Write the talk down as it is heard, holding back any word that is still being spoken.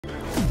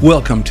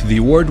Welcome to the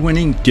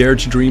award-winning Dare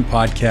to Dream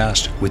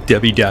podcast with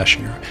Debbi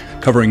Dachinger,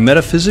 covering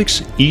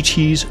metaphysics,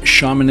 ETs,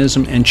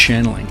 shamanism, and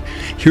channeling.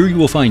 Here you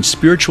will find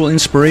spiritual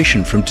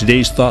inspiration from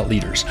today's thought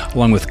leaders,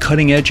 along with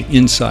cutting-edge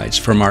insights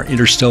from our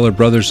interstellar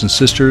brothers and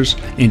sisters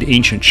and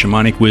ancient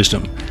shamanic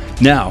wisdom.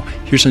 Now,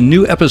 here's a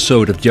new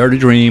episode of Dare to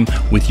Dream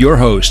with your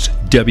host,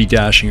 Debbi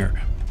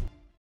Dachinger.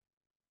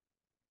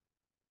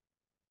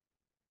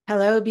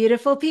 Hello,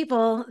 beautiful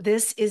people.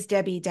 This is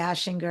Debbi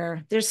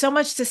Dachinger. There's so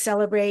much to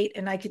celebrate,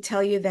 and I could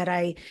tell you that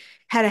I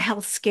had a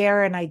health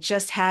scare and I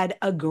just had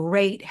a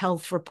great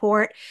health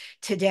report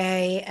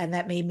today, and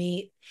that made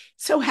me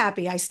so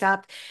happy. I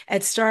stopped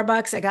at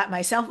Starbucks. I got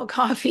myself a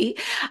coffee.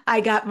 I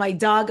got my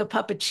dog a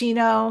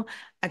puppuccino.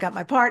 I got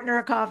my partner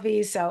a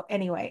coffee. So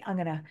anyway, I'm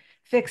going to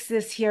fix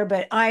this here,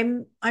 but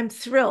I'm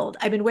thrilled.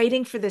 I've been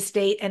waiting for this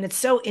date, and it's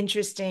so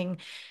interesting.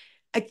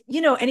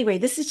 Anyway,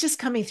 this is just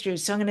coming through.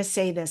 So I'm going to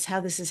say this, how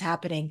this is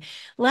happening.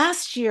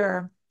 Last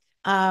year,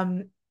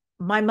 my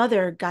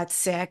mother got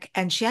sick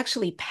and she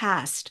actually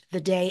passed the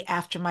day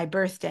after my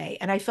birthday.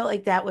 And I felt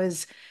like that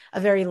was a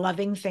very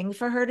loving thing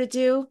for her to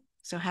do.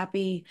 So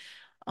happy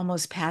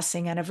almost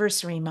passing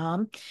anniversary,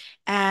 Mom.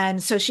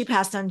 And so she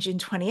passed on June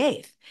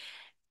 28th.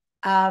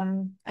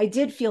 I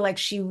did feel like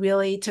she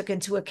really took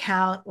into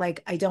account,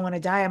 like, I don't want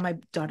to die on my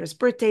daughter's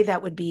birthday.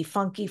 That would be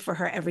funky for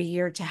her every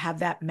year to have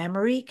that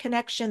memory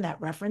connection, that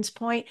reference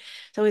point.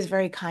 So it was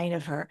very kind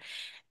of her.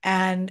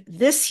 And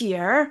this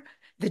year,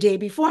 the day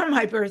before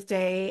my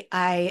birthday,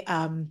 I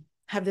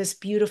have this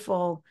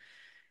beautiful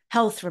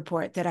health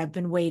report that I've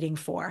been waiting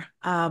for.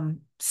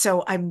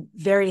 So I'm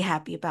very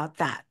happy about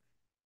that.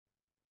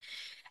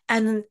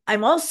 And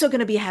I'm also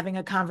going to be having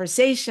a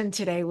conversation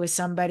today with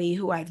somebody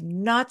who I've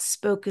not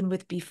spoken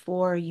with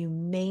before, you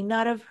may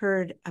not have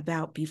heard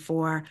about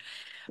before.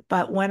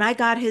 But when I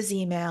got his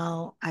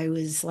email, I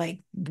was like,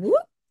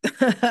 whoop.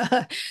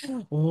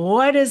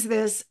 What is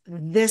this?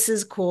 This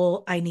is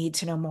cool. I need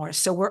to know more.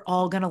 So we're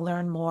all going to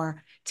learn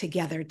more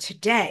together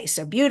today.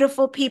 So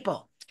beautiful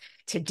people.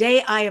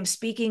 Today, I am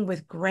speaking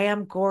with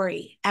Graham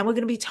Gori, and we're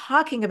going to be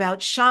talking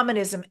about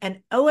shamanism.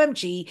 And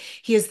OMG,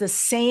 he is the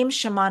same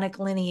shamanic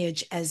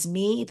lineage as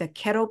me, the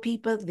Quero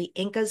people, the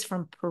Incas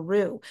from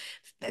Peru.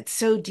 That's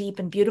so deep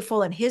and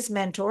beautiful. And his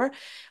mentor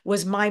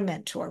was my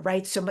mentor,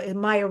 right? So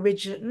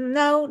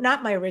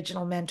not my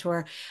original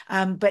mentor,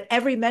 but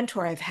every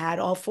mentor I've had,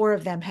 all four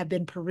of them have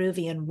been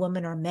Peruvian,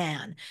 woman or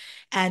man.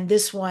 And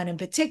this one in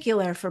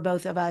particular for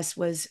both of us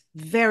was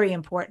very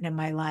important in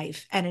my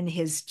life and in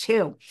his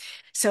too.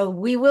 So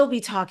we will be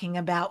talking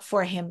about,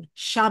 for him,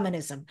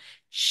 shamanism,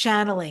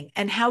 channeling,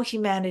 and how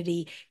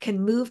humanity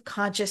can move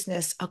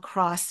consciousness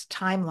across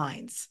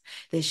timelines.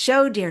 This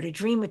show, Dare to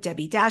Dream with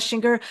Debbi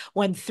Dachinger,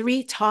 won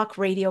 3 Talk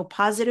Radio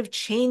Positive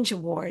Change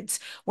Awards,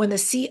 won the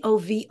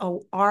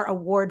COVOR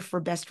Award for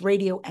Best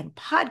Radio and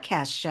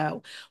Podcast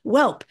Show.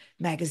 Whelp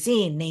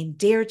magazine named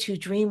Dare to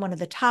Dream one of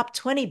the top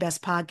 20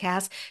 best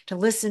podcasts to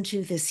listen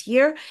to this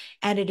year,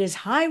 and it is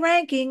high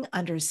ranking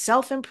under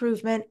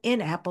self-improvement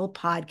in Apple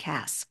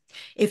Podcasts.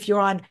 If you're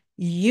on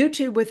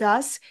YouTube with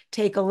us,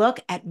 take a look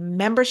at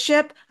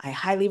membership. I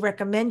highly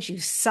recommend you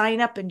sign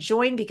up and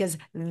join, because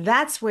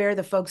that's where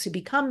the folks who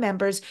become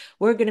members,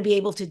 we're going to be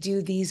able to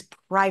do these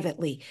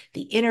privately.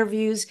 The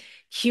interviews,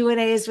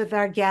 Q&As with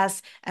our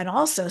guests, and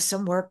also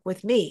some work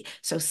with me.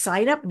 So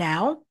sign up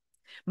now.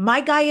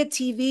 My Gaia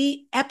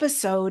TV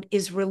episode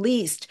is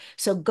released.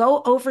 So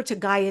go over to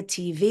Gaia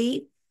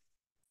TV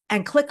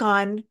and click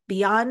on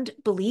Beyond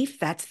Belief.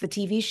 That's the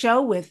TV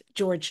show with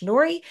George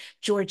Nori.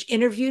 George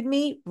interviewed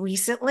me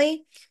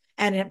recently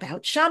and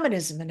about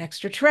shamanism and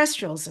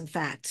extraterrestrials, in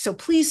fact. So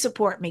please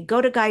support me.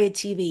 Go to Gaia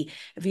TV.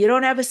 If you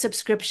don't have a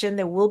subscription,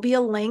 there will be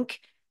a link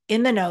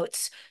in the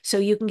notes so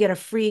you can get a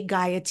free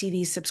Gaia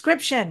TV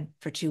subscription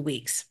for 2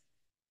 weeks.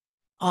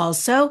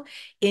 Also,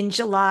 in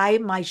July,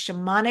 my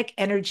shamanic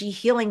energy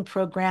healing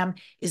program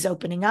is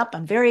opening up.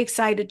 I'm very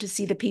excited to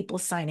see the people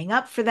signing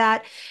up for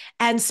that.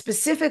 And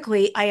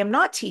specifically, I am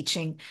not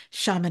teaching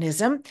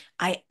shamanism.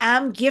 I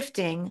am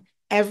gifting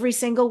every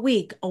single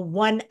week a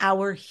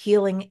 1-hour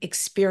healing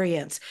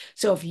experience.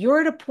 So if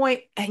you're at a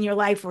point in your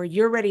life where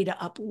you're ready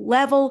to up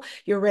level,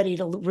 you're ready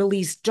to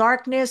release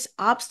darkness,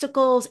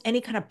 obstacles,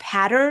 any kind of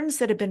patterns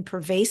that have been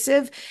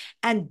pervasive,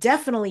 and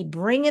definitely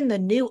bring in the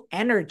new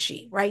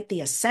energy, right?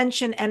 The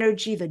ascension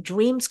energy, the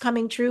dreams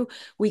coming true.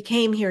 We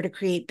came here to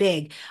create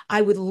big.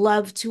 I would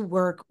love to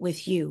work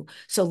with you.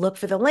 So look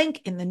for the link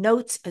in the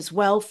notes as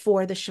well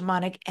for the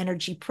shamanic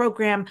energy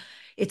program.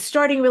 It's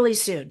starting really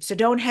soon, so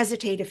don't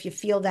hesitate if you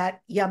feel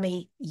that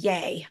yummy,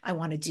 yay, I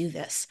want to do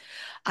this.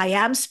 I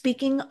am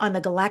speaking on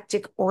the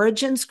Galactic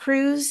Origins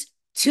Cruise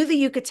to the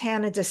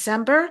Yucatan in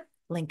December.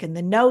 Link in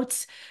the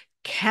notes.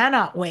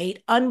 Cannot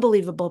wait.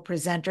 Unbelievable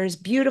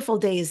presenters, beautiful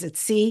days at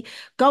sea,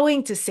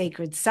 going to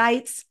sacred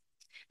sites.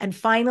 And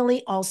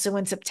finally, also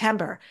in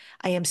September,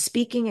 I am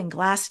speaking in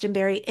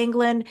Glastonbury,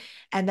 England,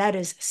 and that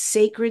is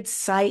sacred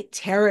site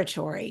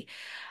territory.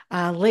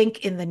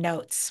 Link in the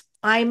notes.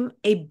 I'm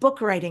a book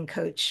writing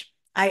coach.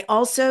 I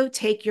also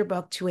take your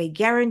book to a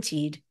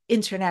guaranteed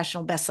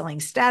international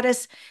bestselling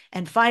status.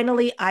 And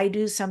finally, I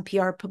do some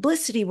PR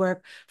publicity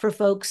work for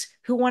folks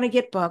who want to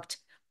get booked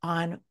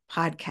on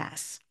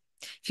podcasts.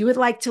 If you would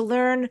like to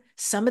learn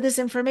some of this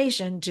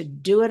information to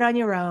do it on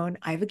your own,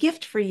 I have a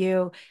gift for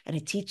you, and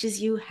it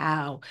teaches you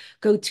how.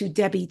 Go to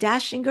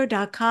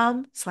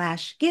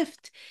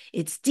debbidachinger.com/gift.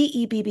 It's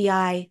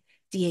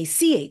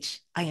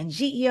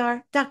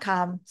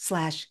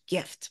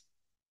DEBBIDACHINGER.com/gift.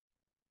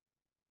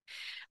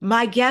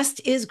 My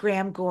guest is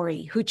Graham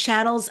Gori, who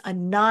channels a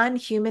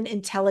non-human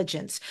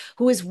intelligence,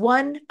 who is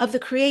one of the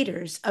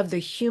creators of the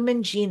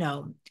human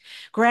genome.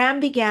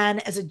 Graham began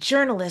as a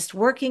journalist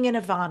working in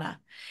Havana,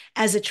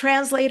 as a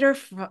translator,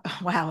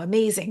 wow,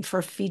 amazing,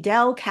 for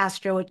Fidel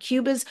Castro at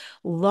Cuba's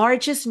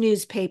largest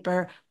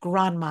newspaper,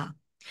 Granma.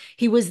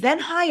 He was then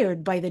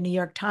hired by the New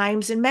York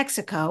Times in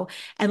Mexico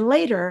and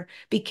later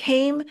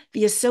became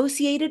the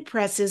Associated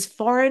Press's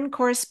foreign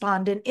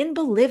correspondent in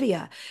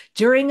Bolivia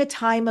during a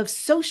time of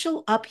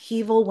social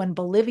upheaval when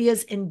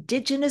Bolivia's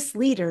indigenous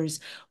leaders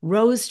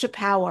rose to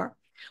power.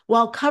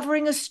 While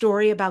covering a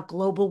story about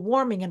global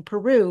warming in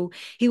Peru,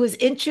 he was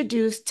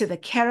introduced to the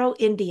Quero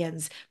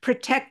Indians,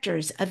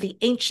 protectors of the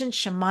ancient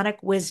shamanic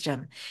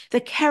wisdom. The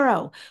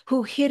Quero,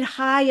 who hid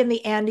high in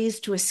the Andes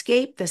to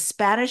escape the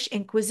Spanish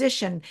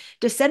Inquisition,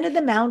 descended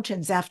the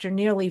mountains after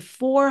nearly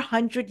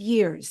 400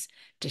 years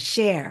to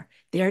share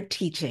their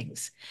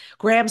teachings.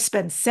 Graham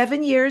spent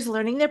 7 years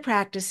learning their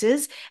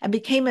practices and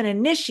became an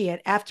initiate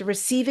after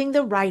receiving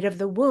the rite of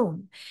the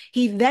womb.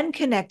 He then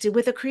connected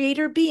with a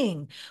creator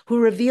being who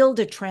revealed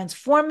a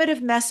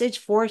transformative message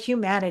for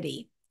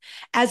humanity.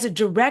 As a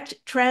direct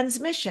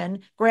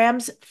transmission,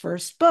 Graham's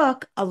first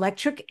book,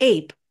 Electric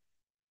Ape,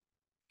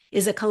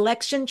 is a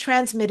collection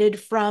transmitted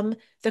from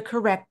the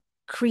correct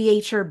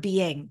creator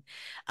being.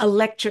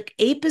 Electric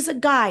Ape is a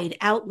guide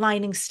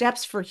outlining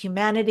steps for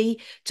humanity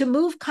to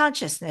move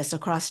consciousness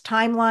across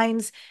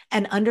timelines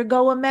and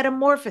undergo a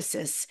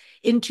metamorphosis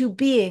into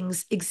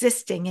beings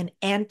existing in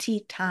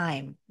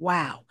anti-time.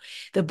 Wow.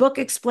 The book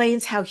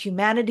explains how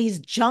humanity's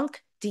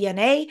junk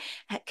DNA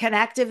can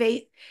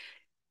activate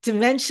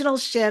dimensional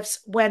shifts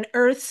when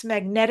Earth's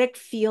magnetic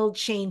field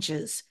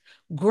changes.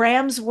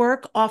 Graham's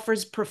work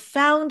offers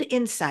profound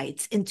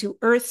insights into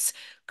Earth's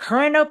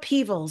current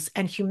upheavals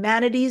and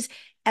humanity's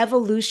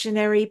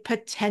evolutionary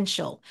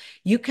potential.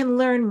 You can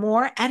learn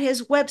more at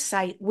his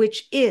website,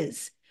 which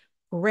is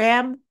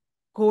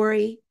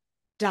grahamgori.com.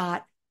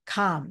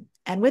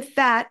 And with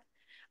that,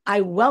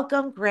 I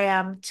welcome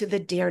Graham to the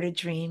Dare to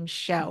Dream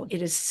show.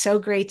 It is so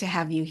great to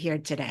have you here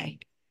today.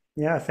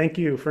 Yeah, thank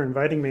you for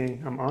inviting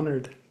me. I'm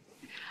honored.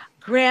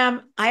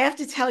 Graham, I have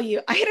to tell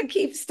you, I had to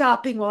keep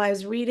stopping while I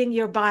was reading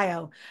your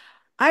bio.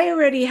 I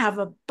already have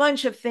a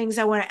bunch of things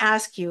I want to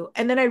ask you.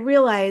 And then I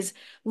realized,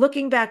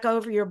 looking back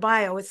over your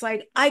bio, it's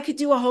like I could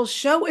do a whole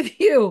show with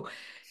you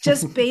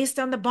just based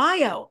on the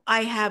bio.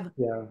 I have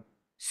Yeah.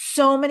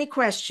 so many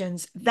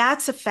questions.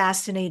 That's a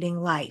fascinating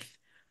life.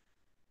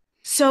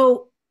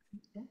 So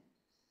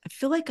I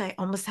feel like I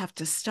almost have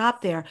to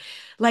stop there.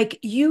 Like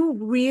you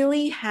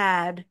really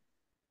had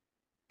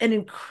an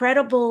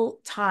incredible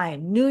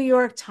time. New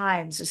York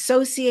Times,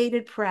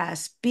 Associated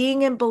Press,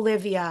 being in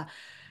Bolivia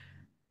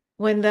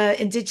when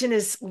the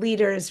indigenous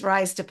leaders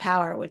rise to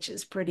power, which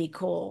is pretty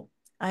cool.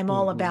 I'm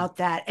all hmm about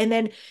that. And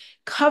then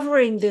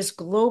covering this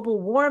global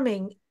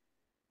warming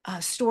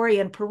story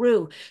in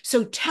Peru.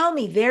 So tell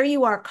me, there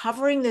you are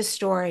covering this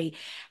story.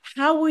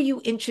 How were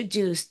you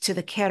introduced to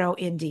the Quero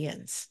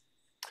Indians?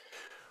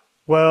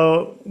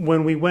 Well,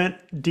 when we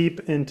went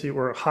deep into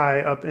or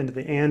high up into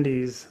the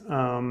Andes,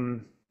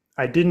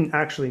 I didn't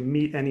actually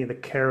meet any of the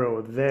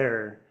Caro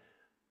there,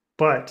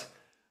 but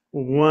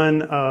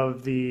one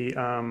of the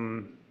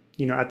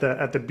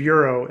at the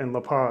bureau in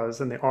La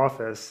Paz in the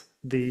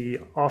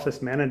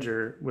office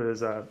manager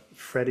was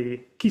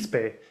Freddie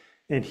Quispe,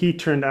 and he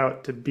turned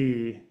out to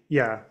be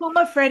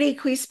Como Freddy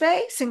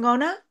Quispe,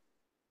 Singona?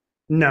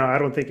 no, I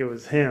don't think it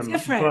was him,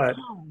 Different. but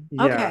Oh,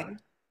 yeah. okay.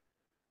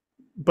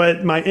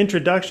 But my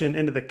introduction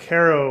into the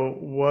Caro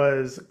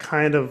was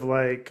kind of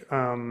like,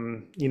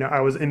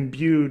 I was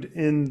imbued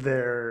in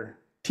their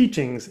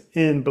teachings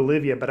in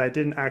Bolivia, but I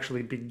didn't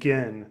actually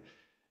begin.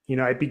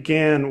 I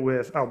began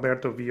with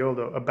Alberto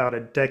Viodo about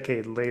a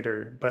decade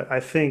later, but I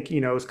think,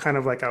 it was kind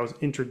of like I was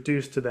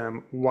introduced to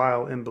them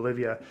while in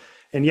Bolivia.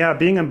 And yeah,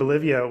 being in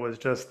Bolivia was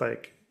just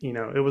like,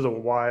 it was a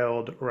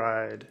wild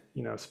ride,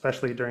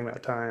 especially during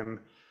that time.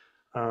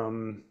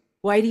 Um,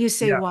 Why do you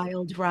say yeah.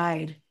 wild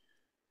ride?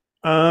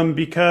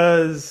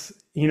 Because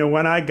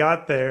when I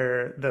got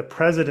there, the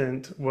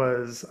president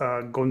was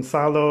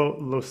Gonzalo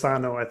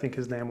Lozano, I think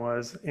his name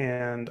was,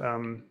 and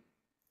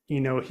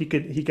he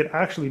could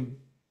actually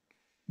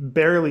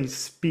barely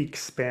speak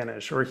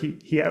Spanish, or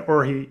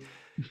he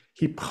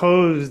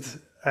posed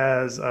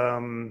as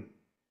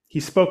he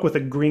spoke with a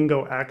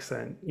gringo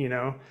accent,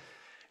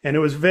 and it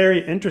was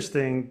very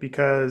interesting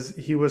because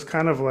he was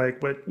kind of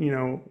like what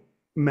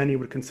many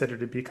would consider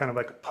to be kind of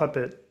like a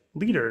puppet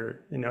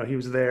leader. He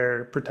was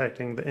there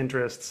protecting the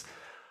interests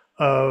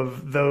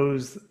of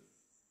those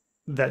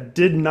that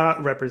did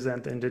not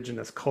represent the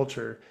indigenous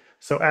culture.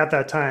 So at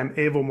that time,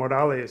 Evo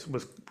Morales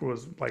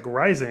was like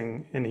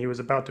rising, and he was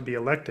about to be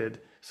elected.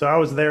 So I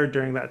was there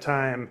during that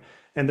time,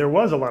 and there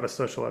was a lot of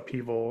social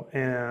upheaval.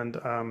 And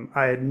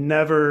I had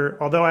never,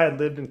 although I had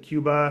lived in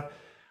Cuba,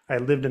 I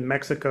lived in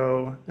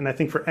Mexico, and I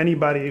think for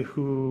anybody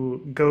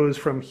who goes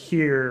from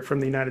here,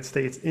 from the United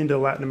States, into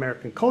Latin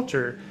American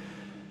culture,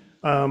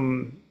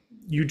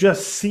 you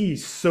just see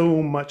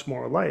so much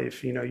more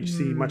life. You know, you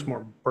see much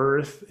more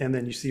birth, and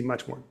then you see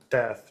much more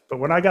death. But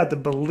when I got to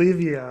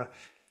Bolivia,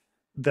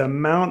 the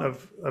amount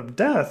of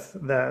death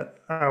that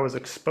I was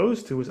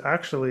exposed to was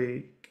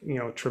actually, you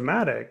know,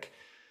 traumatic.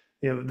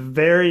 You know, the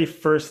very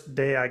first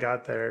day I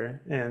got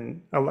there,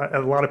 and a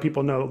lot of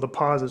people know La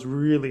Paz is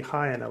really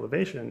high in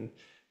elevation.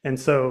 And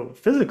so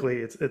physically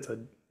it's a,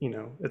 you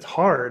know, it's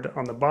hard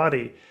on the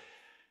body.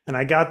 And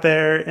I got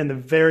there, and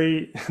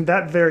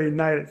that very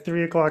night at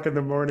 3 o'clock in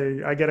the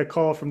morning, I get a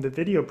call from the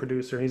video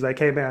producer. He's like,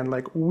 "Hey man,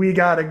 like we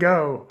gotta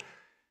go."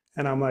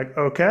 And I'm like,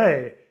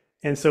 "Okay."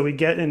 And so we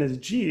get in his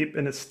Jeep,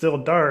 and it's still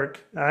dark.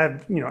 I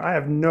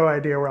have no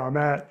idea where I'm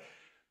at,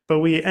 but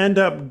we end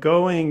up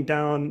going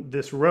down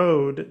this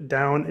road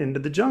down into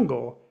the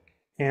jungle,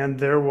 and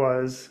there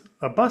was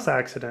a bus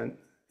accident.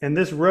 And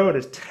this road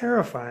is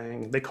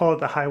terrifying. They call it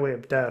the highway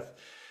of death.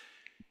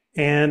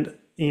 And,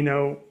 you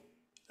know,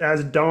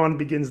 as dawn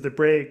begins to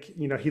break,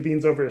 you know, he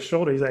leans over his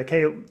shoulder. He's like,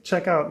 "Hey,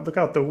 look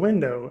out the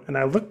window." And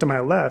I looked to my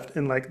left,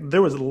 and like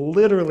there was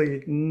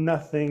literally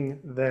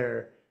nothing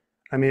there.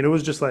 I mean, it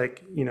was just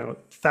like, you know,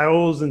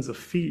 thousands of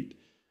feet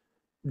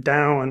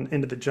down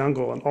into the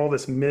jungle, and all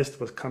this mist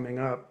was coming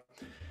up.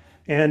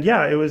 And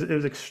yeah, it was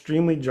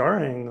extremely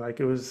jarring. Like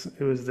it was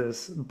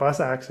this bus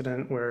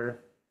accident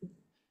where,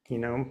 you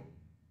know,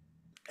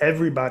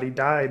 everybody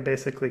died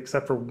basically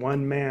except for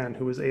one man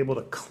who was able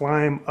to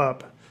climb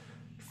up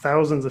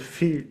thousands of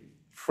feet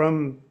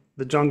from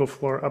the jungle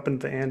floor up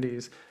into the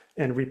Andes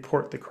and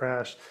report the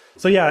crash.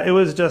 So yeah, it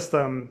was just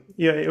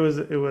it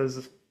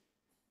was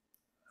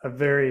a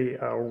very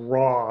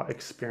raw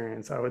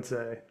experience, I would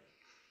say.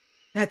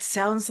 That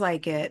sounds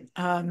like it.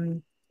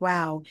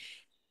 Wow.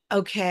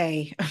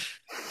 Okay.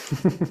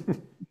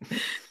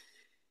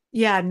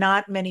 Yeah,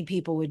 not many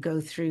people would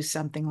go through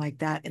something like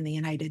that in the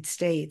United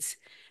States.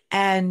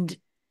 And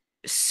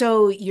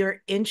so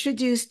you're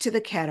introduced to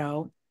the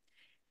keto,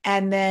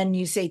 and then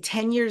you say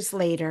 10 years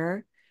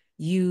later,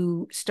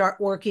 you start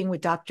working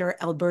with Dr.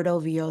 Alberto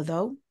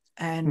Villoldo.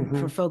 And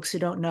for Hmm. folks who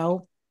don't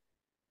know,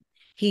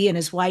 he and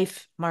his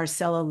wife,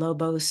 Marcela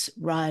Lobos,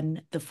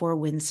 run the Four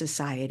Winds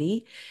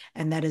Society.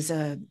 And that is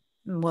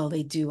well,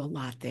 they do a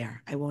lot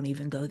there. I won't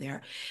even go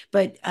there.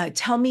 But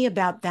tell me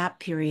about that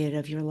period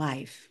of your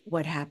life.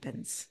 What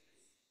happens?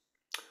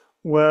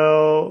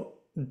 Well,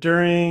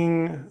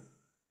 during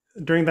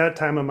that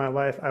time of my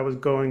life, I was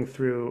going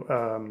through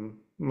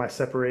my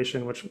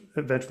separation, which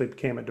eventually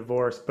became a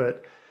divorce.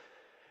 But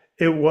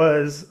it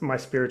was my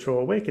spiritual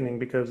awakening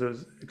because it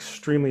was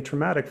extremely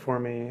traumatic for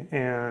me.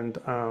 And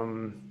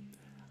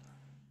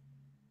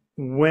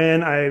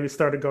when I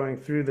started going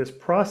through this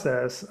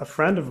process, a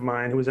friend of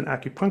mine who was an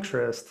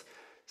acupuncturist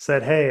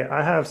said, "Hey,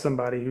 I have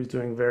somebody who's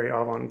doing very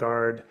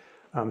avant-garde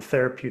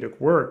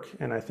therapeutic work,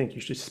 and I think you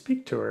should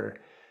speak to her."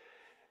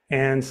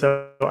 And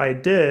so I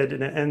did,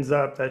 and it ends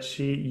up that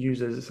she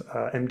uses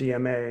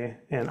MDMA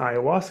and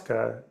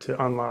ayahuasca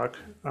to unlock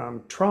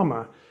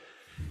trauma.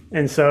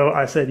 And so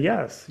I said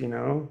yes, you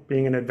know,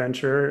 being an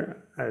adventurer,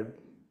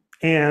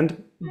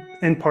 and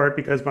in part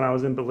because when I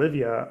was in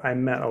Bolivia, I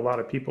met a lot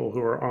of people who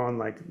were on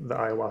like the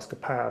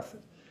ayahuasca path.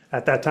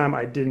 At that time,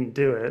 I didn't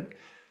do it,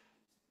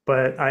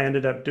 but I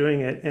ended up doing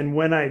it. And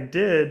when I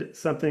did,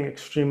 something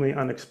extremely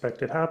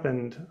unexpected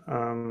happened.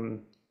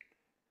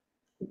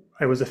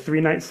 It was a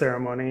 3-night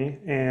ceremony,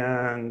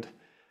 and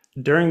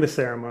during the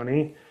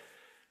ceremony,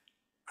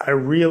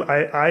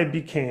 I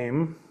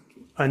became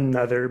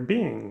another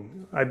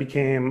being. I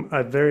became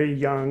a very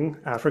young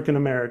African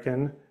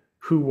American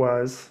who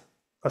was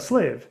a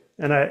slave.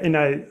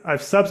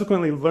 I've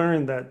subsequently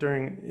learned that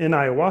in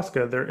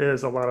ayahuasca there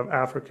is a lot of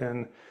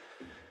African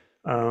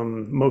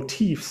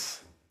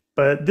motifs,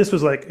 but this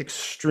was like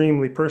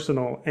extremely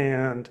personal,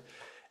 and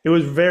it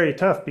was very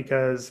tough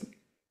because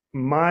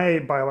my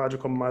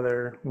biological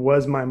mother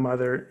was my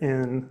mother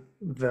in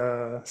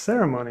the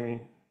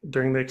ceremony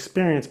during the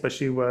experience, but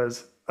she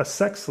was a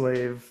sex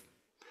slave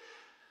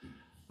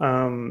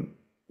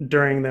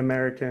during the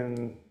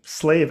American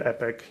slave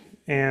epic.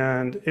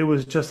 And it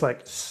was just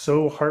like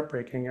so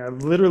heartbreaking. I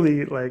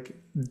literally like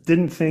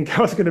didn't think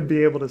I was going to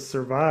be able to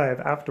survive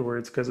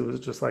afterwards because it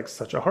was just like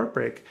such a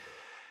heartbreak.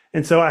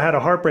 And so I had a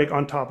heartbreak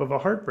on top of a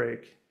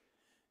heartbreak.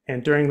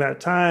 And during that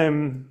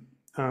time,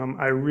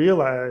 I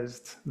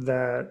realized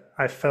that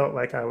I felt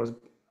like I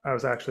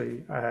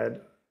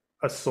had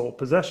a soul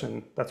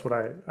possession. That's what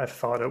I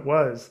thought it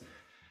was.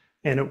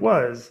 And it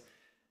was.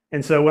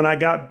 And so when I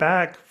got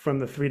back from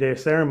the 3-day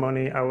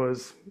ceremony, I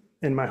was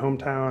in my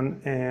hometown,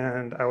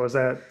 and I was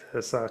at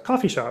this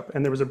coffee shop,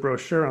 and there was a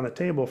brochure on the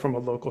table from a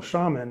local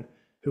shaman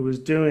who was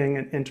doing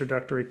an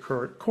introductory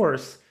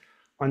course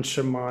on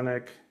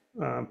shamanic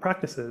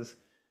practices.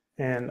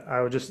 And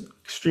I was just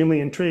extremely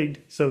intrigued.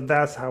 So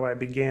that's how I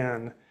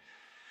began.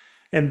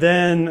 And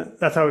then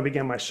that's how I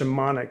began my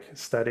shamanic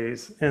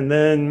studies. And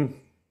then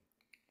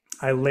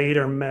I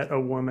later met a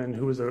woman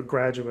who was a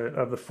graduate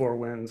of the Four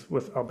Winds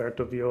with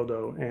Alberto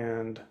Viodo,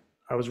 and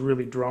I was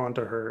really drawn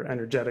to her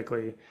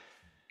energetically.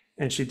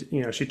 And she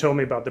told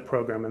me about the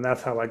program, and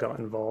that's how I got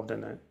involved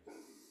in it.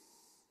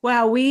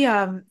 Wow,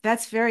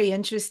 that's very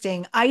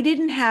interesting. I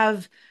didn't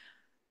have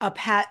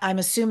I'm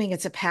assuming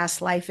it's a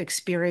past life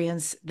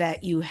experience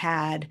that you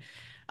had,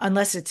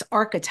 unless it's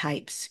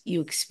archetypes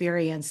you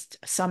experienced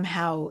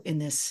somehow in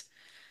this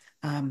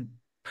um,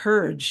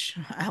 purge,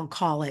 I'll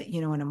call it,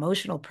 an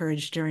emotional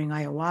purge during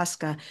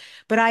ayahuasca.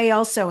 But I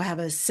also have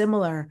a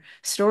similar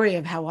story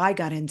of how I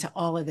got into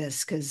all of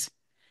this because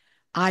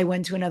I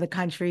went to another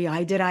country.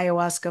 I did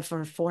ayahuasca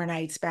for 4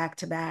 nights back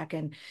to back,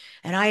 and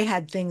I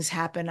had things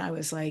happen. I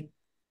was like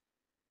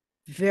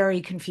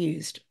very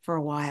confused for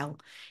a while,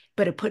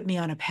 but it put me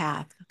on a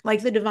path.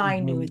 Like the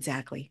divine knew Hmm.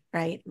 exactly,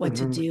 right, what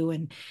to Hmm. do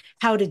and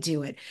how to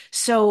do it.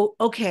 So,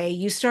 okay,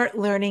 you start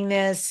learning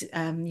this,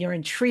 you're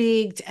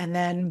intrigued, and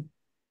then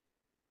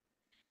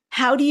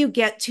how do you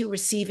get to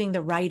receiving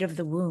the rite of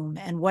the womb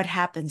and what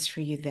happens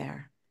for you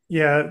there?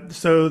 Yeah,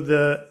 so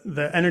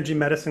the energy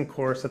medicine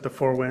course at the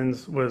Four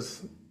Winds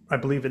was, I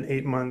believe, an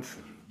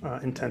 8-month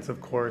intensive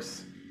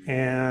course.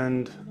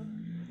 And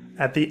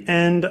at the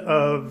end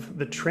of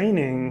the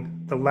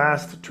training, the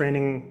last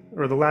training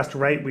or the last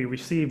rite we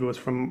received was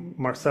from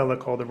Marcella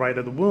called the Rite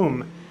of the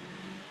Womb.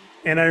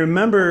 And I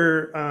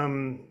remember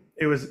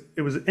it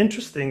was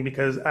interesting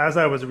because as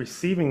I was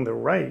receiving the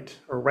rite,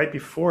 or right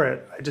before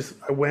it,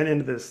 I went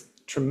into this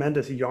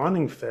tremendous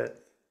yawning fit,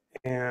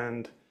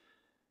 and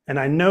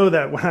I know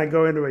that when I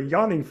go into a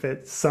yawning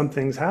fit,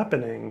 something's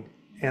happening,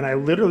 and I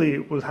literally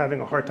was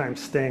having a hard time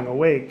staying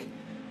awake.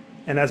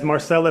 And as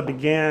Marcella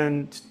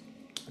began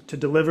to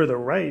deliver the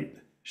rite,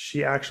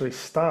 she actually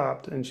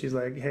stopped and she's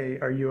like, "Hey,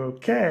 are you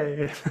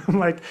okay?" I'm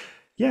like,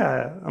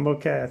 "Yeah, I'm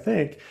okay, I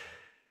think."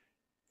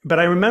 But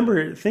I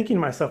remember thinking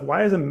to myself,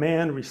 why is a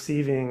man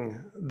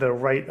receiving the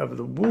rite of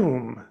the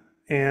womb?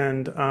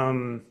 And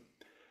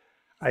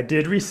I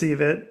did receive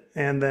it.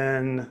 And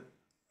then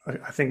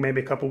I think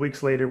maybe a couple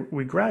weeks later,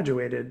 we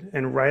graduated.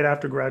 And right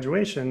after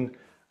graduation,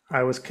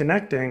 I was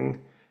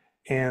connecting,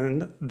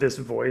 and this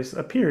voice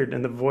appeared.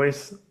 And the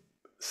voice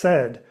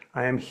said,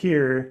 "I am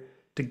here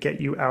to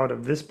get you out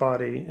of this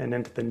body and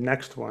into the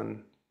next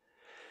one."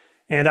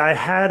 And I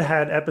had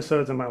had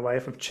episodes in my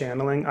life of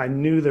channeling. I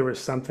knew there was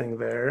something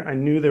there. I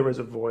knew there was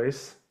a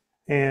voice.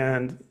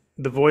 And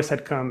the voice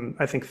had come,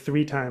 I think,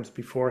 3 times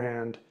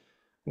beforehand,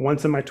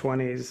 once in my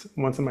 20s,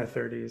 once in my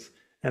 30s,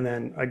 and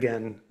then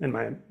again in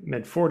my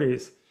mid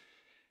 40s.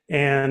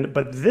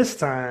 But this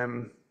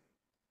time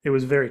it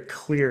was very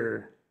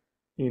clear.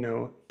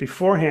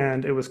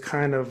 Beforehand, it was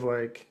kind of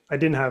like I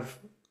didn't have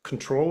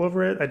control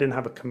over it, I didn't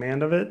have a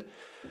command of it.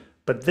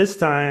 But this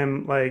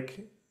time,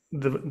 like,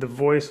 the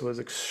voice was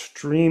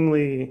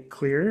extremely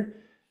clear,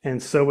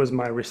 and so was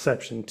my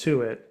reception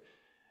to it.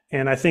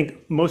 And I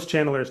think most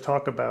channelers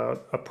talk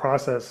about a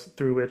process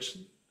through which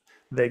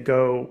they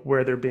go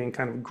where they're being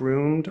kind of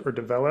groomed or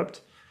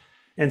developed.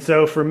 And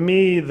so for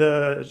me,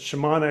 the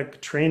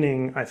shamanic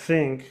training, I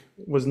think,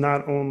 was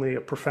not only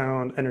a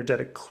profound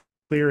energetic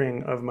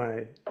clearing of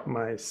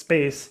my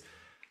space,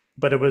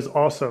 but it was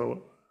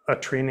also a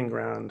training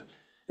ground.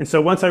 And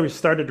so once I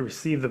started to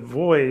receive the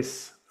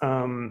voice,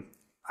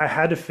 I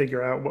had to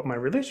figure out what my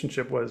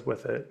relationship was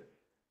with it,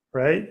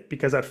 right?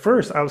 Because at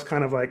first I was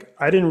kind of like,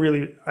 I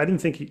didn't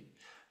think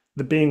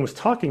the being was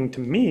talking to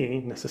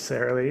me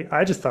necessarily.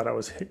 I just thought I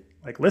was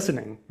like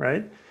listening,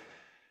 right?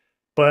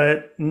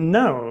 But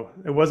no,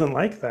 it wasn't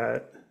like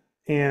that.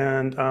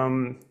 And,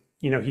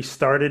 he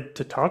started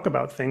to talk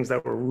about things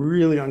that were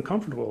really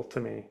uncomfortable to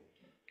me,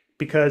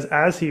 because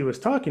as he was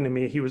talking to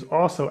me, he was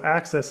also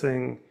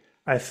accessing,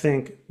 I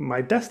think,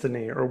 my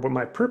destiny or what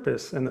my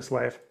purpose in this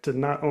life, to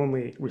not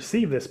only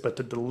receive this, but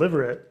to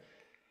deliver it.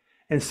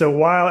 And so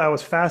while I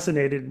was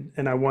fascinated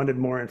and I wanted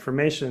more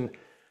information,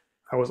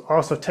 I was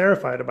also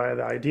terrified by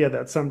the idea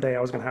that someday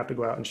I was going to have to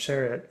go out and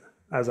share it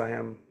as I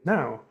am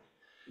now.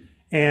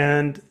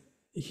 And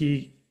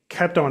he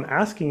kept on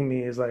asking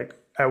me, is like,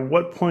 at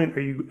what point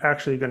are you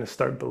actually going to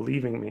start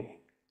believing me?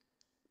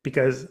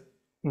 Because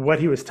what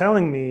he was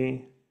telling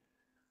me,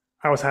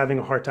 I was having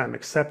a hard time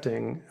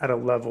accepting at a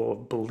level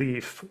of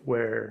belief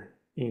where,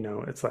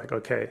 it's like,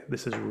 okay,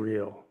 this is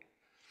real.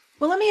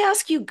 Well, let me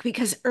ask you,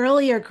 because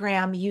earlier,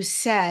 Graham, you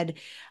said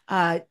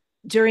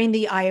during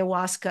the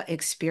ayahuasca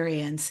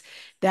experience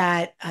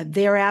that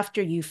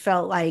thereafter you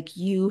felt like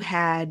you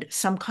had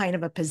some kind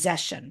of a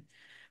possession,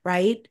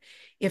 right?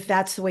 If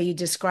that's the way you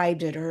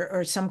described it,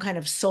 or some kind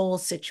of soul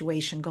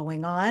situation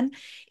going on.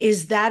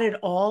 Is that at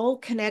all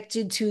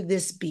connected to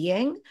this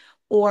being,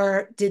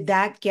 or did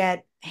that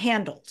get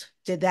handled?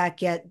 Did that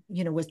get,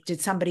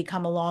 did somebody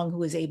come along who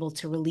was able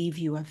to relieve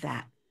you of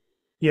that?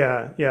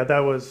 Yeah,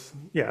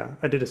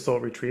 I did a soul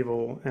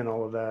retrieval and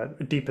all of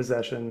that,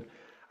 depossession.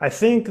 I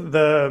think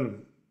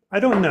I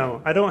don't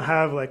know. I don't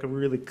have like a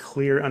really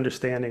clear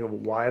understanding of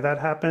why that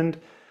happened.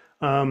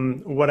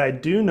 What I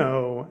do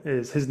know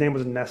is his name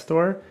was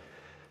Nestor.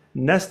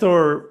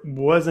 Nestor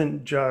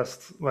wasn't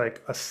just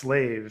like a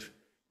slave.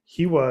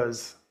 He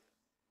was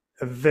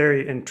a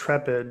very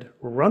intrepid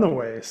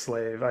runaway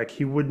slave. Like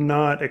he would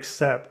not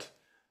accept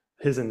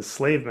his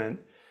enslavement.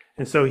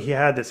 And so he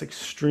had this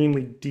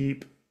extremely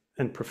deep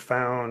and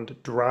profound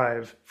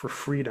drive for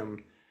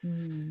freedom.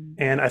 Mm.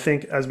 And I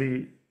think as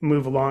we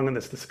move along in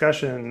this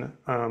discussion,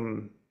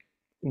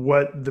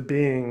 what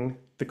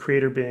the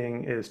creator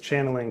being is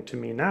channeling to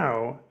me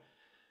now,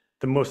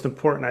 the most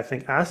important, I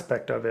think,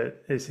 aspect of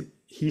it is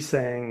he's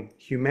saying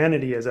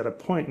humanity is at a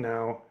point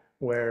now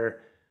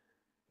where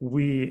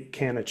we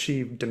can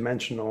achieve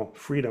dimensional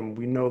freedom.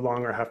 We no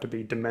longer have to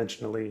be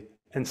dimensionally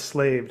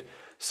enslaved.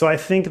 So I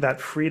think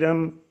that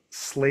freedom,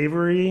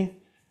 slavery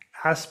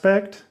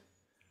aspect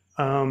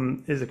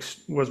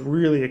was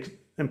really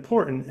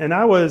important. And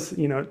I was,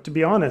 to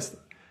be honest,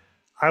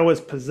 I was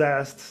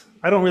possessed.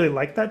 I don't really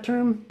like that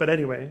term, but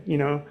anyway,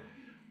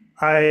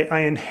 I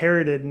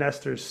inherited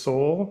Nestor's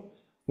soul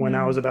when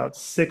I was about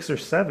 6 or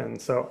 7.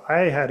 So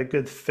I had a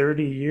good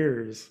 30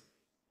 years,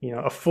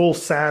 a full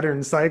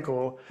Saturn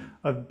cycle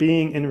of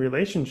being in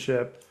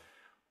relationship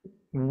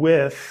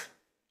with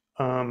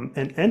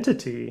an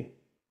entity.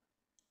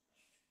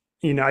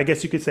 I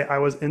guess you could say I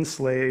was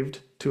enslaved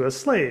to a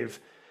slave.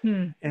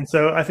 Mm. And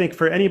so I think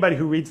for anybody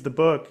who reads the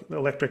book, The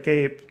Electric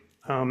Ape,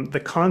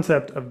 the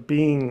concept of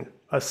being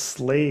a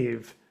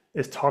slave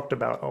is talked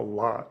about a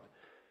lot.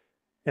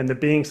 And the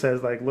being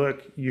says, like,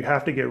 look, you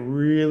have to get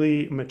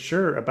really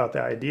mature about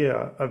the idea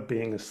of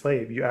being a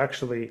slave. You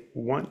actually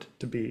want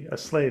to be a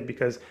slave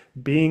because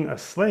being a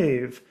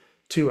slave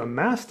to a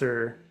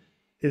master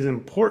is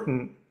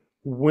important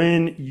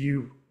when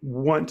you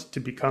want to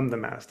become the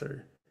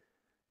master.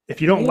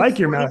 If you don't like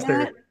your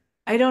master,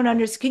 I don't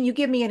understand. Can you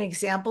give me an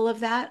example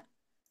of that?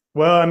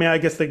 well, I mean, I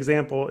guess the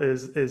example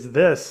is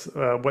this,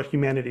 what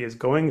humanity is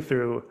going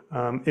through.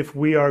 If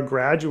we are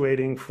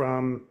graduating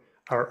from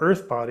our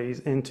earth bodies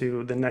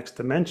into the next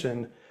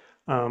dimension,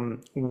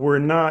 we're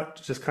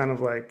not just kind of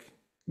like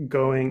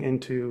going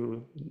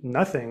into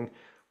nothing.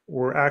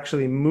 We're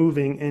actually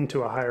moving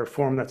into a higher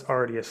form that's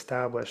already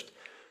established.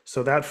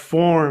 So that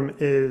form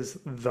is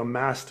the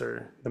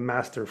master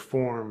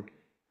form,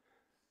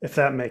 if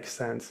that makes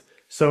sense.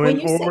 So When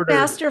in you say order,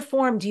 master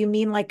form, do you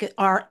mean like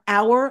our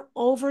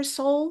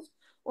oversoul,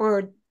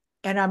 or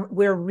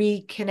we're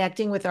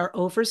reconnecting with our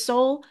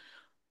oversoul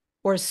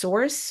or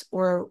source,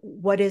 or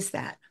what is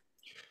that?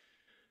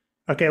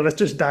 okay, let's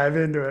just dive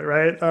into it,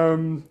 right?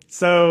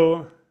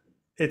 So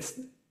it's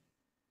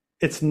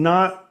it's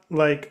not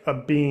like a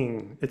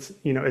being. It's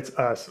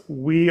us.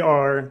 We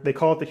are, they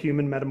call it the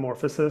human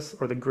metamorphosis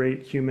or the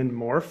great human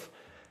morph.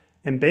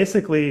 And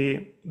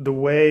basically, the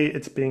way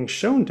it's being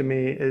shown to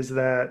me is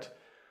that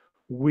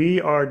we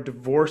are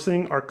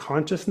divorcing our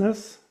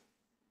consciousness,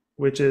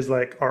 which is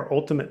like our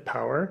ultimate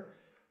power,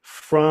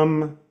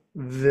 from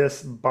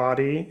this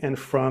body and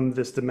from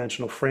this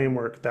dimensional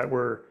framework that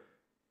we're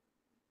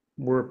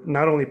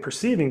not only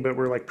perceiving, but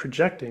we're like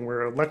projecting.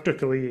 We're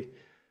electrically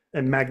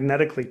and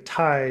magnetically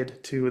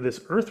tied to this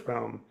earth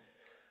realm.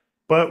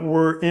 But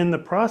we're in the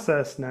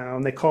process now,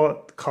 and they call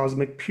it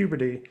cosmic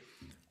puberty,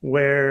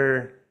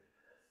 where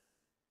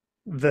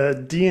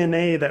the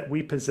DNA that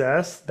we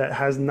possess that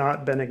has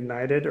not been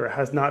ignited or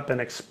has not been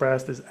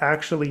expressed is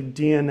actually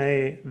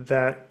DNA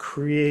that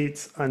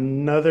creates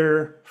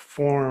another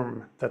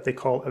form that they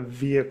call a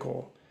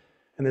vehicle.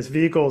 And this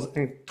vehicle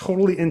is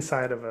totally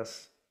inside of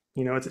us.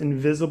 It's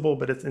invisible,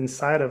 but it's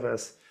inside of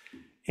us.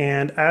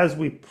 And as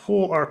we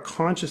pull our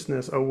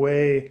consciousness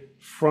away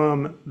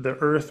from the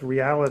earth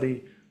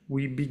reality,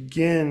 we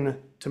begin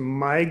to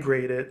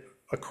migrate it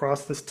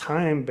across this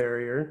time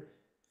barrier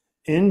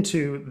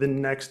into the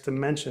next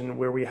dimension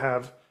where we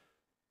have,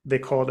 they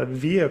call it a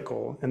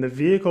vehicle. And the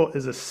vehicle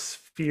is a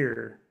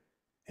sphere.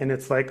 And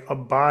it's like a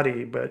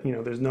body, but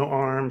there's no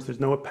arms, there's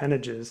no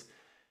appendages.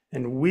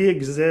 And we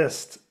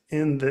exist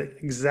in the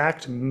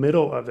exact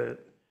middle of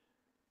it.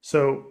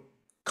 So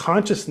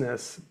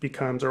consciousness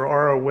becomes, or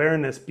our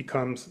awareness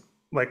becomes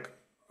like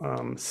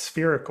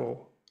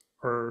spherical,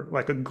 or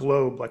like a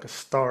globe, like a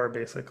star,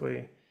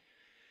 basically.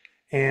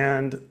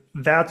 And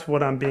that's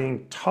what I'm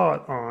being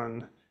taught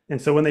on.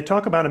 And so when they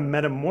talk about a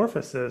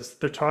metamorphosis,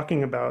 they're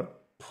talking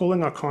about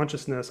pulling our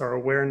consciousness, our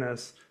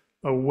awareness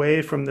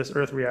away from this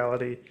earth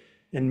reality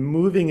and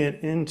moving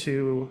it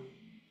into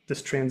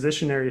this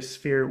transitionary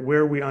sphere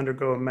where we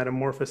undergo a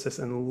metamorphosis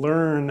and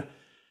learn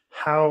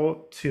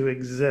how to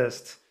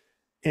exist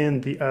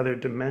in the other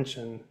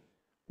dimension,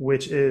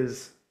 which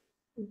is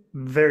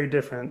very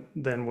different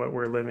than what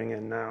we're living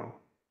in now.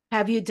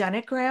 Have you done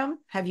it, Graham?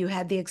 Have you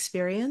had the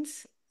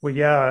experience? Well,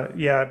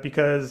 yeah,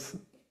 because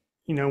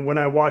when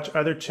I watch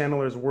other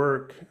channelers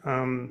work,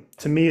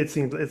 to me it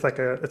seems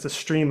it's a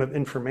stream of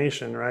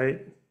information,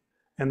 right?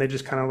 And they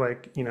just kind of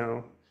like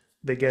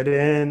they get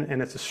in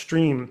and it's a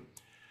stream.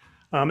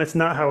 It's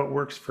not how it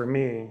works for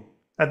me.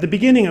 At the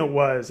beginning, it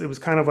was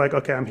kind of like,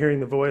 okay, I'm hearing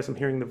the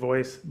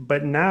voice,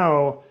 but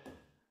now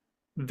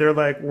they're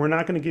like, we're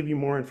not going to give you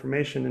more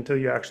information until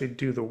you actually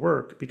do the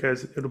work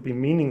because it'll be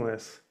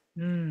meaningless.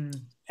 Mm.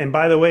 And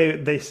by the way,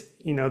 they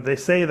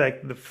say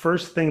that the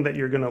first thing that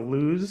you're going to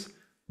lose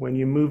when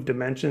you move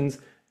dimensions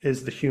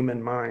is the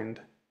human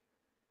mind,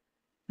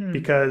 Hmm.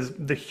 because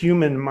the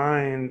human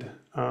mind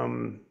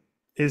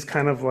is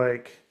kind of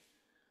like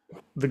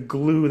the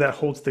glue that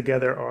holds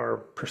together our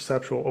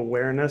perceptual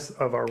awareness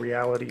of our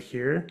reality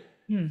here.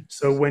 Hmm.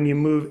 So when you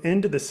move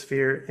into the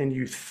sphere and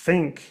you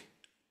think,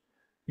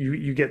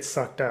 you get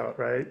sucked out,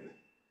 right?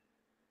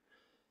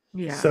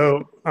 Yeah.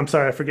 So I'm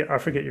sorry, I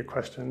forget your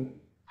question.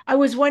 I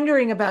was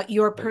wondering about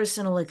your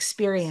personal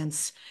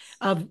experience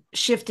of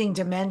shifting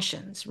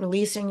dimensions,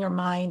 releasing your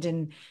mind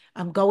and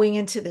going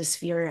into the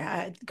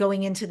sphere,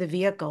 going into the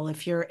vehicle,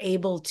 if you're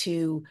able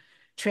to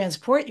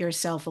transport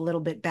yourself a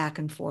little bit back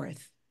and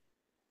forth.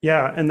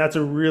 Yeah, and that's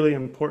a really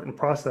important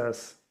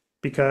process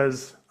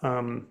because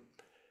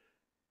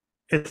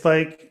it's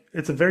like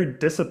it's a very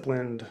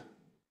disciplined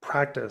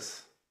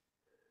practice.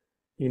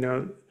 You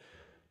know,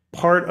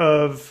 part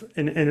of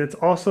and it's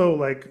also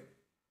like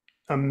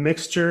a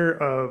mixture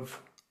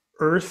of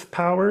earth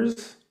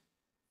powers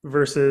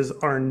versus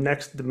our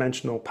next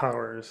dimensional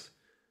powers.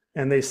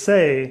 And they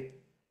say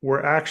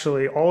we're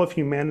actually, all of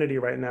humanity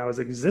right now is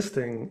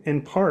existing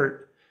in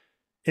part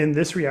in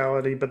this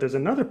reality, but there's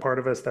another part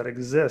of us that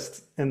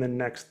exists in the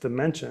next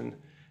dimension.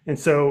 And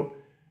so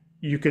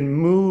you can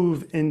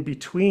move in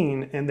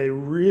between, and they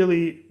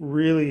really,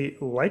 really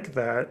like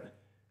that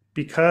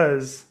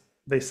because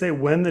they say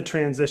when the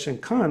transition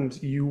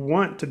comes, you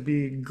want to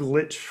be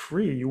glitch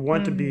free, you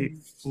want to be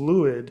Mm.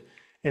 fluid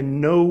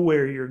and know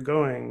where you're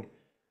going.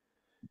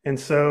 And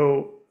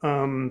so,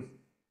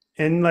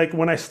 and like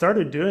when I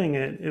started doing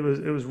it, it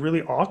was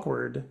really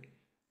awkward,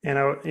 and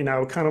I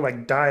would kind of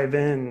like dive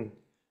in,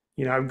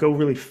 I would go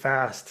really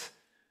fast,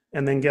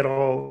 and then get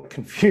all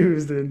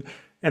confused, and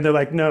they're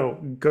like, no,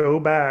 go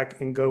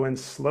back and go in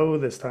slow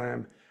this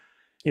time.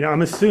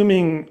 I'm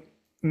assuming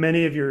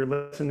many of your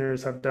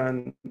listeners have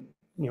done,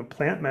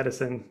 plant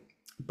medicine,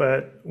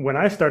 but when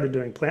I started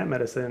doing plant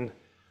medicine,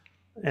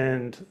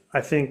 and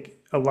I think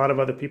a lot of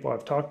other people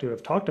I've talked to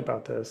have talked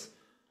about this,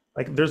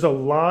 like there's a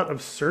lot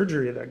of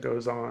surgery that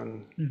goes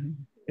on,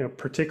 Mhm.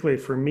 particularly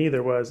for me,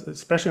 there was,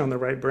 especially on the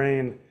right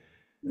brain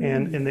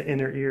and in Mm. the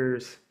inner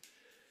ears.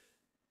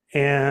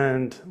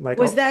 And like,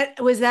 Was that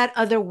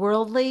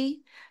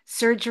otherworldly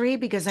surgery?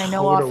 Because I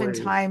know totally.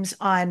 oftentimes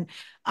on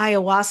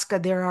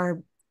ayahuasca there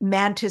are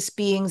mantis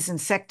beings,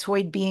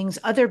 insectoid beings,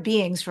 other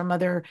beings from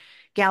other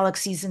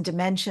galaxies and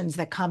dimensions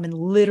that come and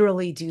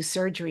literally do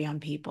surgery on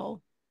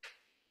people.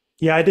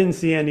 Yeah, I didn't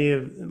see any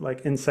of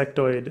like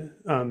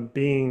insectoid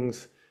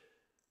beings,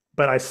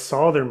 but I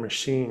saw their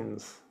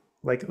machines,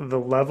 like the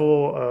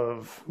level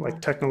of like Wow.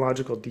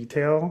 technological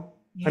detail.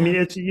 I Yeah. mean,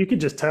 it's, you could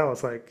just tell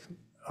it's like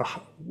a,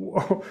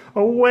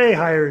 a way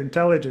higher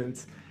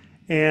intelligence.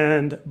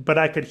 And but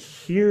I could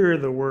hear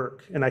the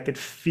work and I could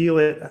feel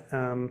it.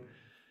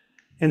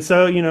 And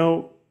so,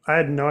 I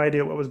had no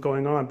idea what was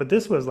going on, but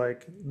this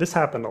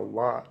happened a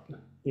lot.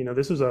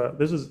 This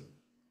was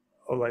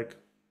like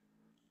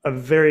a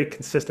very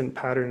consistent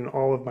pattern in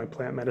all of my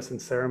plant medicine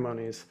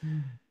ceremonies.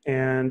 Mm.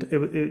 And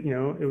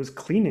it was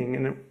cleaning.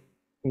 And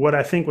what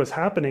I think was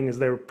happening is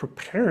they were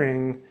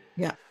preparing,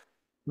 Yeah.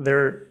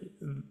 they're,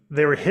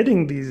 they were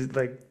hitting these,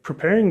 like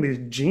preparing these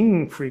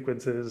gene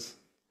frequencies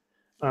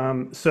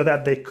so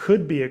that they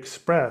could be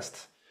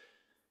expressed.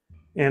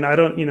 And I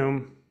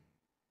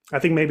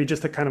think maybe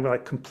just to kind of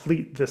like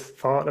complete this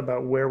thought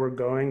about where we're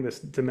going, this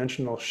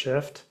dimensional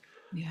shift.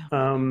 Yeah.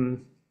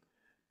 Um,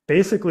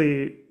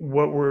 Basically,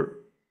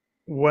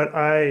 what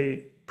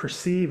I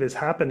perceive is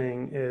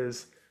happening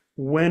is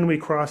when we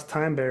cross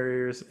time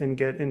barriers and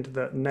get into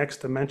the next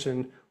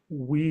dimension,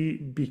 we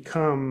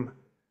become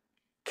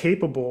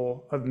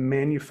capable of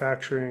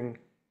manufacturing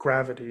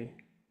gravity.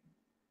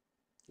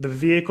 The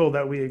vehicle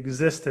that we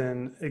exist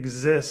in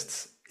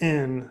exists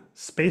in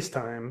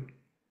space-time.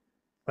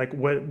 Like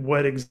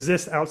what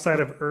exists outside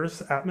of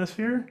Earth's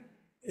atmosphere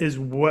is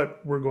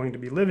what we're going to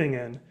be living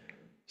in.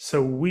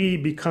 So we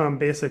become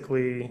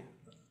basically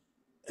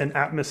an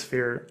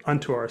atmosphere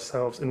unto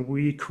ourselves, and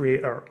we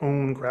create our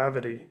own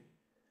gravity.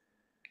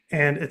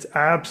 And it's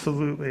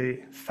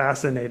absolutely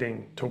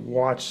fascinating to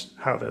watch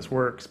how this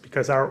works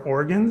because our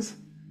organs,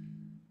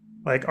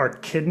 like our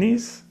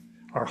kidneys,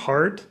 our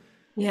heart,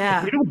 like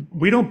Yeah.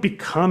 we don't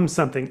become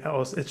something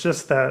else. It's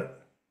just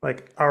that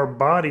like our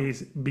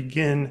bodies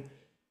begin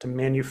to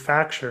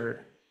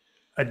manufacture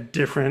a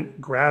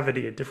different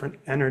gravity, a different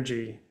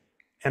energy,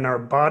 and our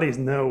bodies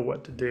know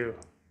what to do.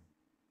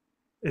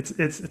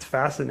 It's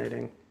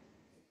fascinating.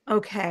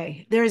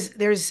 Okay.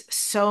 There's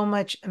so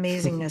much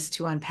amazingness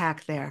to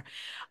unpack there.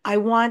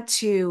 I'm going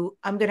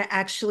to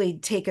actually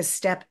take a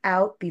step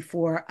out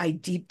before I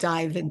deep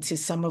dive into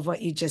some of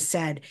what you just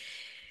said.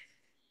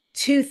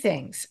 Two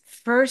things.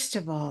 First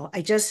of all,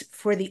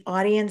 for the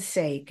audience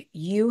sake,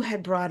 you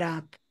had brought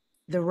up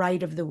the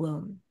right of the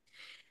womb,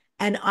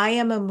 and I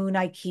am a Moon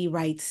Key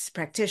rights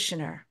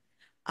practitioner.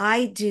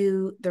 I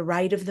do the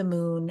right of the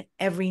moon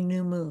every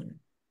new moon.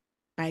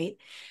 right?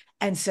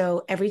 And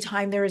so every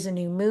time there is a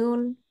new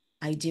moon,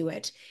 I do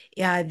it.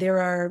 Yeah,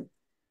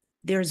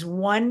 there's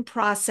one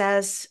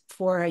process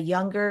for a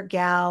younger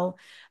gal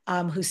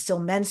who's still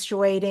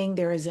menstruating.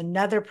 There is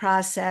another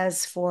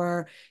process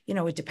for,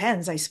 it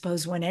depends, I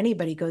suppose, when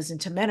anybody goes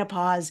into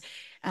menopause.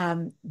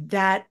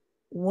 That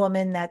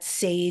woman, that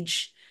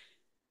sage,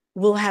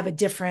 will have a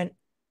different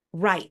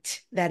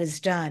rite that is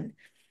done.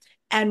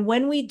 And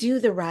when we do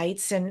the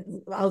rites,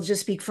 and I'll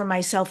just speak for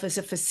myself as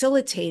a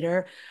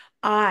facilitator,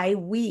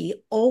 we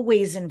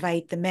always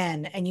invite the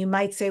men. And you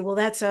might say, well,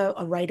 that's a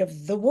rite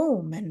of the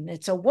womb and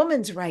it's a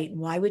woman's right. And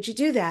why would you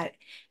do that?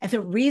 And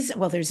the reason,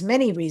 well, there's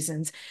many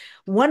reasons.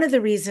 One of the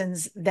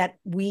reasons that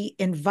we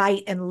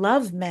invite and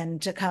love men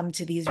to come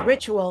to these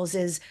rituals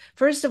is,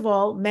 first of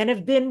all, men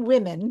have been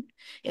women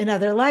in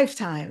other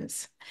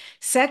lifetimes.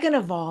 Second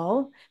of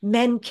all,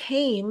 men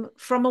came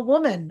from a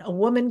woman. A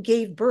woman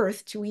gave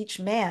birth to each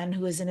man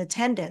who is in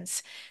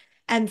attendance.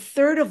 And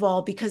third of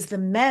all, because the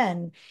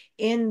men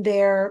in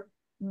their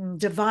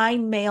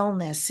divine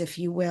maleness, if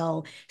you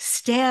will,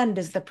 stand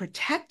as the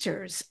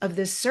protectors of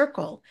this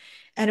circle.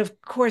 And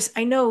of course,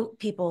 I know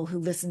people who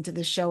listen to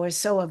the show are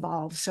so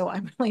evolved, so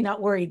I'm really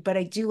not worried, but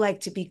I do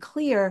like to be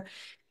clear.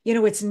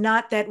 It's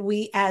not that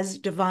we as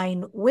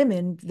divine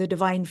women, the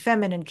divine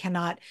feminine,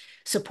 cannot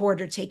support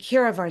or take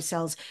care of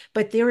ourselves,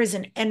 but there is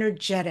an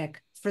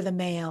energetic for the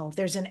male,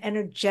 there's an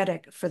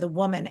energetic for the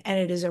woman, and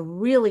it is a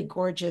really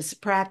gorgeous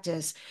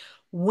practice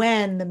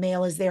when the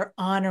male is there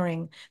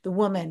honoring the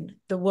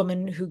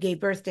woman who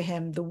gave birth to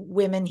him, the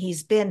women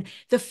he's been,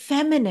 the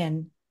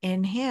feminine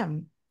in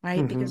him,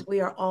 right? Because we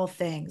are all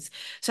things.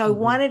 So I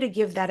wanted to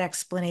give that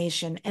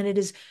explanation, and it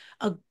is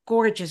a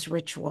gorgeous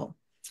ritual.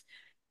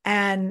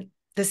 And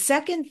the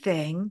second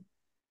thing,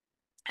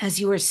 as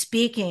you were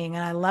speaking,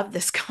 and I love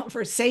this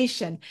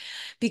conversation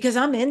because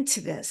I'm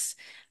into this.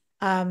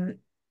 I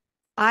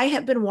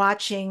have been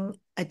watching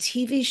a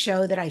TV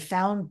show that I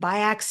found by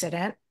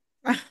accident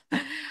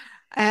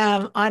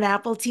on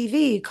Apple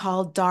TV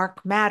called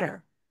Dark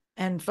Matter.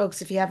 And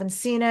folks, if you haven't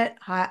seen it,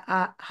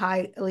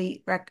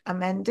 highly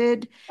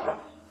recommended.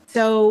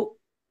 So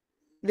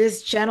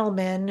this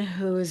gentleman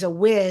who's a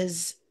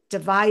whiz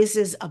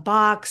devises a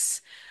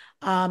box,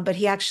 but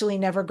he actually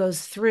never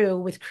goes through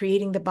with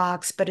creating the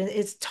box, but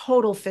it's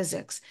total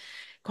physics,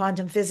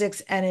 quantum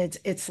physics, and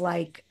it's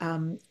like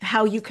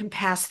how you can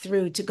pass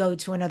through to go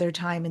to another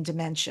time and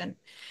dimension.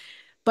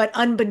 But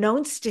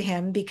unbeknownst to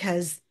him,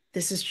 because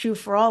this is true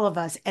for all of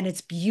us, and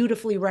it's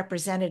beautifully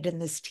represented in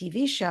this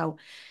TV show,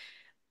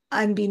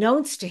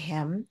 unbeknownst to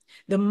him,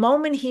 the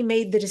moment he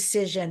made the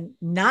decision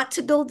not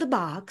to build the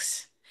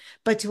box,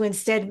 but to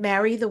instead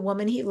marry the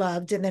woman he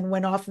loved, and then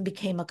went off and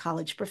became a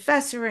college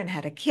professor and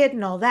had a kid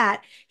and all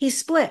that, he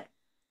split,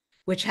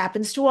 which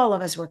happens to all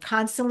of us. We're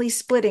constantly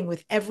splitting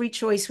with every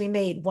choice we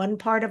made. One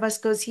part of us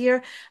goes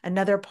here,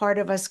 another part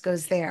of us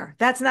goes there.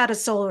 That's not a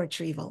soul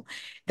retrieval.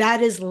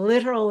 That is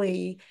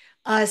literally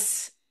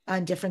us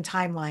on different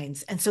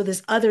timelines. And so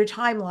this other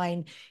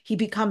timeline, he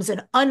becomes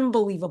an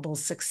unbelievable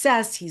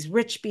success. He's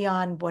rich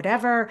beyond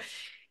whatever.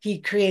 He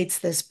creates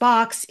this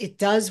box. It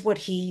does what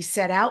he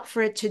set out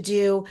for it to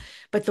do.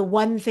 But the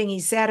one thing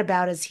he's sad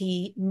about is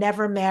he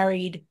never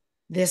married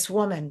this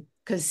woman,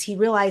 because he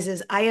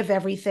realizes I have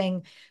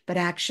everything, but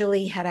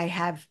actually had I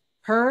have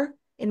her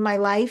in my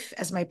life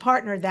as my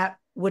partner, that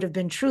would have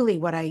been truly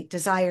what I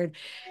desired.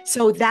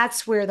 So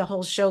that's where the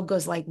whole show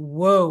goes like,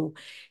 whoa,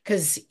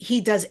 because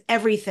he does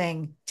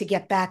everything to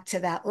get back to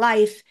that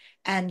life,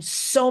 and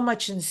so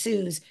much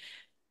ensues.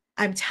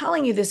 I'm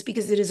telling you this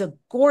because it is a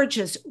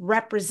gorgeous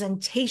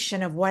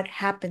representation of what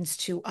happens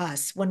to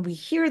us when we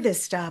hear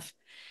this stuff,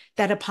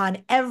 that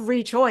upon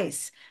every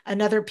choice,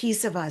 another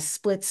piece of us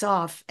splits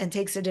off and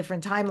takes a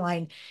different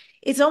timeline.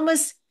 It's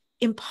almost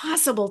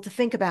impossible to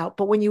think about,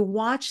 but when you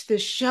watch the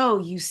show,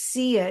 you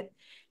see it,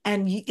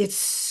 and it's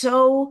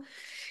so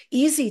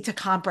easy to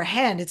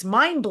comprehend. It's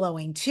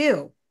mind-blowing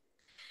too.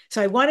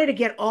 So I wanted to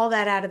get all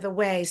that out of the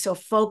way so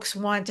folks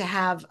want to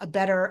have a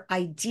better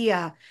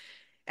idea.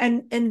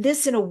 And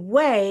this, in a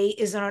way,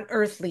 is on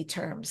earthly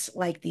terms,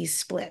 like these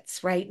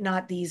splits, right?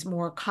 Not these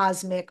more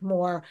cosmic,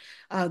 more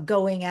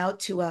going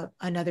out to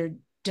another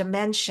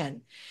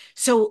dimension.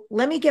 So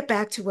let me get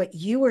back to what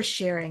you were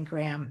sharing,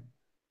 Graham,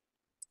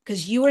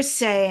 because you were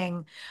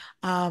saying,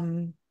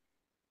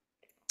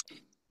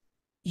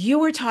 you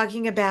were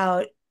talking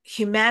about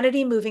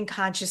humanity moving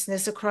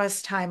consciousness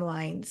across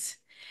timelines.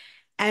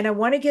 And I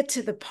want to get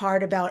to the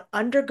part about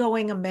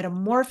undergoing a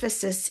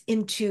metamorphosis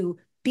into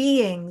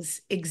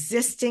beings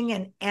existing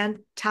in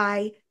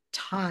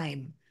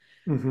anti-time.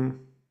 Mm-hmm.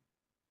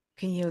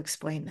 Can you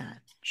explain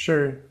that?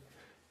 Sure. Do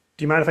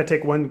you mind if I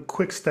take one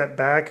quick step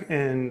back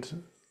and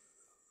the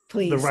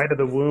Please. right of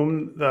the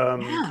womb?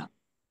 Yeah.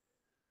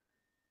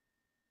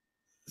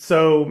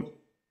 So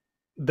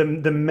the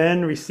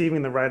men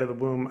receiving the right of the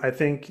womb, I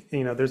think,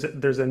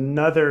 there's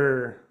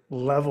another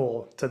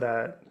level to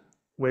that,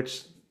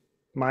 which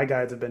my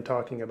guides have been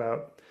talking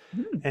about.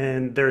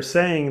 And they're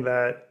saying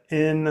that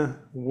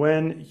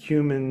when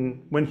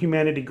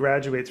humanity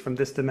graduates from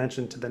this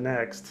dimension to the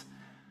next,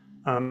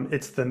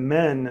 It's the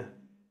men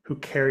who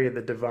carry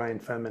the divine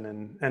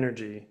feminine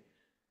energy.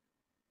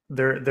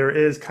 There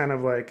is kind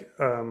of like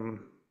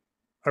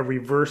a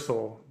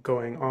reversal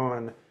going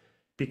on,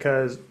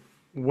 because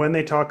when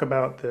they talk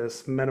about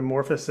this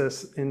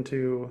metamorphosis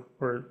into,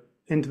 or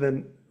into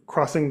the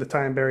crossing the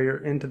time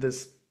barrier into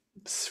this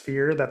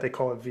sphere that they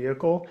call a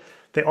vehicle,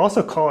 they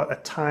also call it a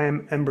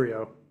time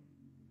embryo.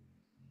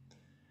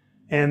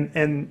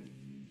 And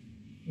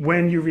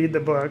when you read the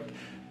book,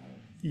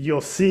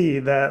 you'll see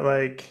that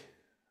like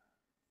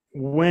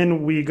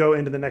when we go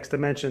into the next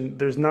dimension,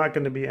 there's not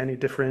going to be any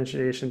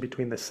differentiation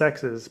between the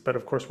sexes, but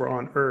of course we're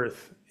on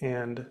Earth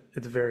and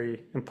it's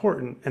very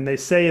important. And they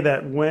say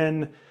that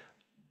when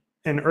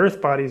in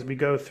Earth bodies we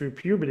go through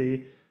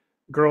puberty,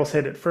 girls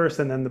hit it first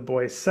and then the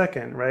boys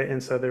second, right?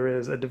 And so there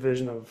is a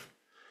division of,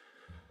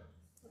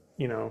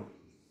 you know,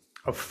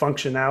 of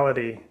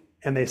functionality.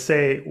 And they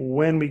say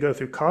when we go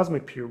through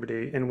cosmic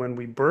puberty and when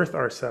we birth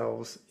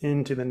ourselves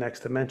into the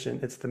next dimension,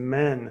 it's the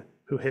men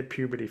who hit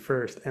puberty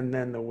first and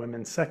then the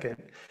women second.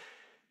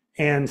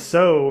 And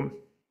so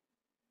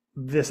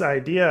this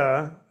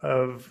idea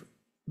of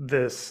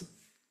this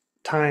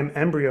time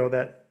embryo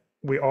that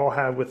we all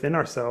have within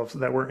ourselves,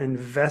 that we're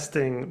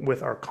investing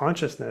with our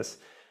consciousness,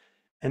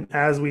 and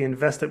as we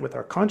invest it with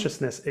our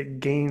consciousness, it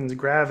gains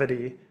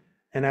gravity.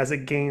 And as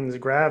it gains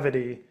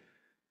gravity,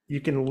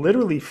 you can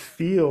literally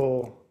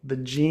feel the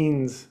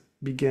genes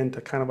begin to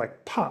kind of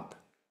like pop.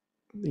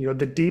 You know,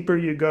 the deeper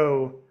you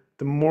go,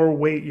 the more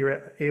weight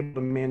you're able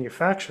to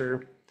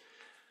manufacture,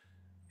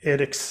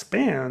 it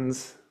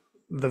expands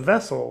the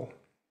vessel.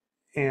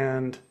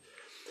 And,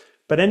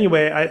 but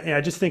anyway,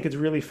 I just think it's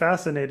really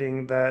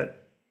fascinating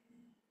that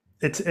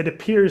it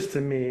appears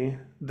to me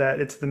that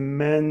it's the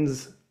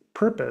men's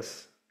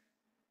purpose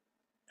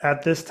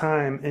at this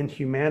time in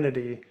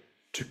humanity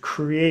to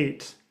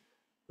create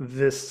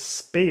this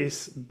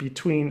space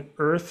between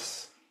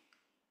Earth's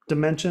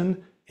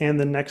dimension and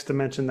the next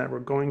dimension that we're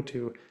going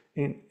to.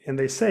 And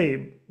they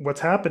say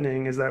what's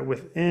happening is that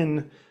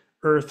within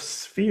Earth's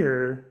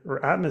sphere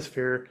or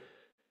atmosphere,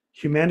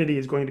 humanity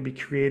is going to be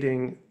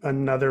creating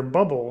another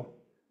bubble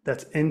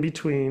that's in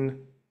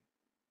between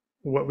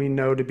what we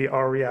know to be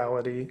our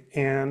reality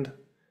and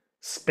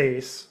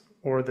space,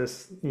 or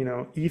this, you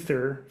know,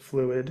 ether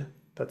fluid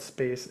that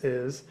space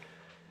is.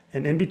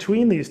 And in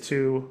between these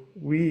two,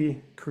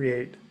 we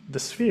create the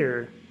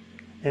sphere.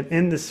 And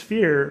in the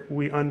sphere,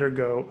 we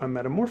undergo a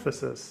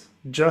metamorphosis,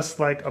 just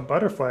like a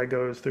butterfly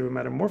goes through a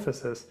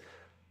metamorphosis,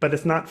 but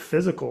it's not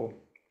physical.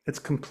 It's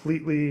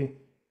completely,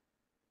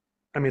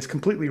 I mean, it's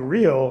completely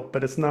real,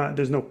 but it's not,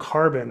 there's no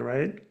carbon,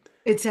 right?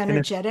 It's And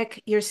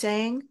energetic, you're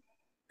saying?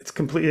 it's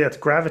completely, it's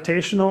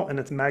gravitational and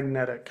it's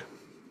magnetic.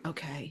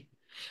 Okay.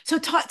 So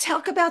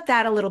talk about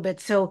that a little bit.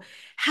 So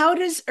how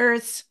does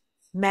Earth's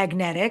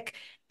magnetic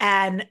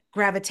and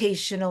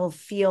gravitational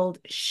field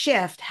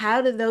shift?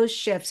 How do those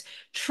shifts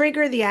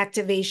trigger the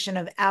activation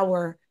of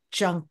our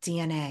junk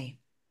DNA?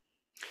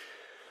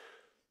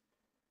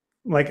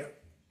 Like,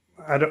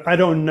 I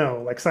don't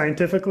know. Like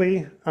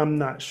scientifically, I'm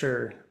not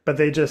sure. But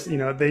they just, you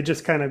know, they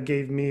just kind of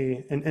gave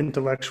me an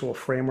intellectual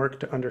framework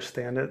to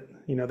understand it.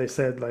 You know, they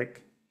said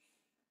like,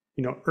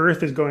 you know,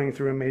 Earth is going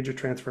through a major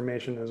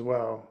transformation as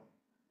well.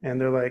 And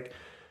they're like,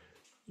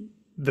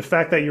 the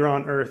fact that you're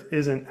on Earth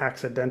isn't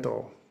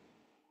accidental.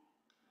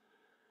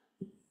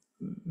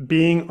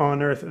 Being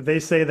on Earth, they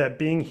say that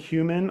being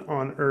human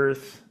on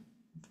Earth,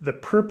 the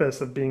purpose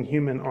of being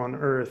human on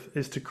Earth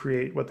is to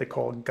create what they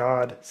call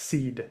God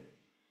seed.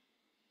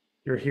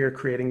 You're here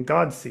creating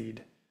God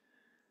seed.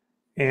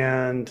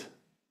 And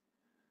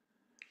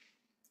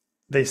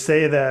they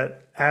say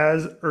that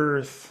as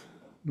Earth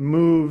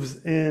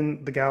moves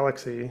in the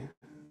galaxy,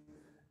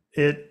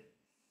 I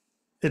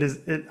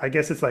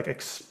guess it's like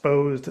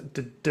exposed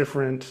to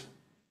different,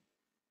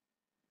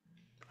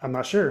 I'm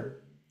not sure,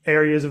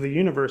 areas of the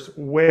universe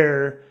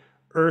where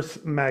Earth's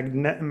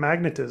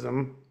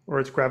magnetism or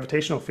its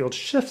gravitational field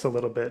shifts a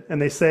little bit.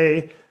 And they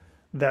say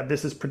that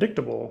this is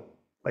predictable.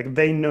 Like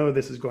they know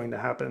this is going to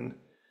happen.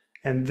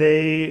 And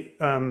they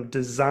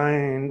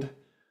designed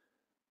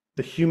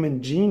the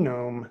human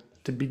genome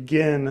to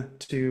begin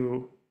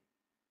to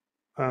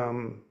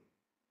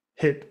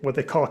hit what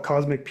they call a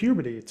cosmic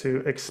puberty, to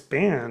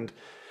expand.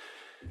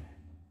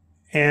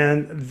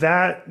 And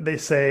that, they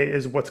say,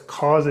 is what's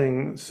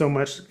causing so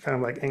much kind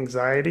of like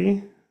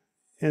anxiety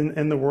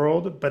in the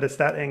world. But it's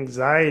that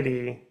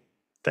anxiety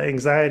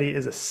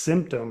is a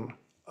symptom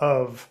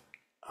of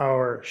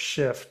our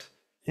shift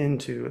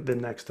into the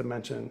next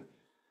dimension.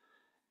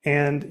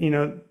 And, you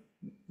know,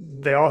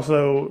 they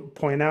also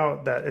point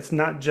out that it's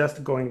not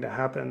just going to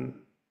happen.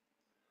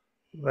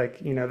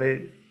 Like, you know,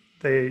 they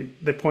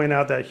point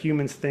out that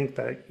humans think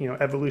that, you know,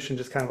 evolution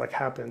just kind of like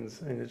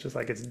happens and it's just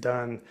like it's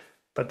done.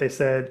 But they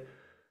said,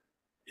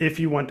 if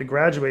you want to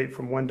graduate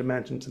from one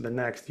dimension to the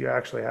next, you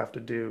actually have to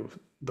do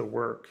the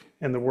work.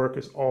 And the work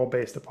is all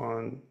based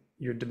upon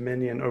your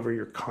dominion over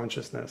your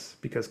consciousness,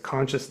 because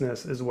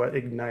consciousness is what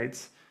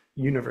ignites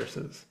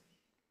universes.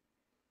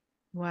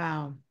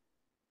 Wow.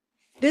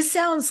 This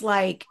sounds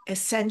like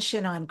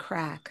ascension on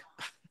crack.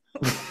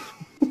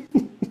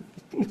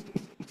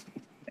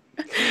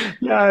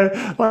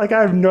 Yeah, like I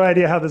have no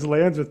idea how this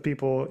lands with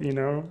people, you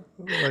know?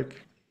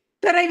 Like,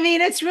 But I mean,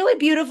 it's really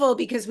beautiful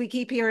because we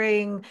keep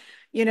hearing,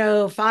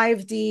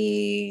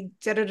 5D,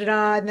 da da da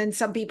da. And then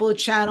some people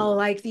channel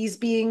like these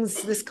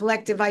beings, this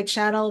collective I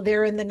channel,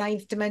 they're in the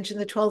ninth dimension,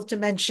 the 12th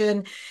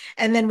dimension.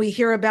 And then we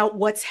hear about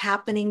what's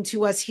happening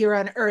to us here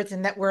on Earth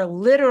and that we're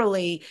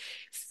literally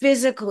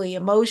physically,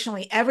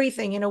 emotionally,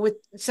 everything, with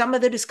some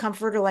of the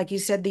discomfort or, like you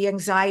said, the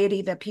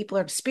anxiety that people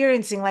are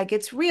experiencing, like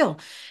it's real.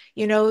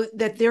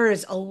 That there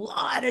is a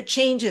lot of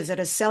changes at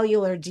a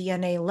cellular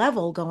DNA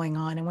level going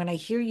on. And when I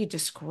hear you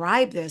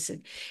describe this,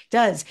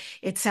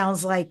 it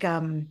sounds like,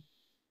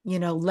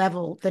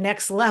 the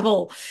next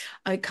level,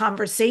 a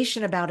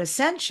conversation about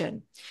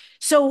ascension.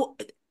 So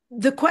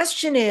the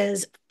question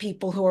is,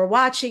 people who are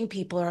watching,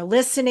 people who are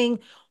listening,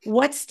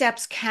 what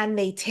steps can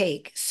they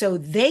take so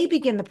they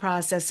begin the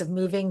process of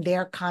moving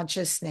their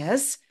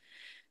consciousness,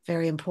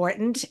 very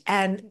important,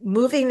 and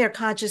moving their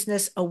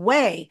consciousness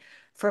away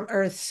from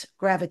Earth's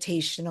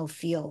gravitational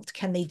field?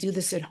 Can they do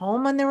this at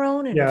home on their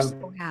own? And if yeah,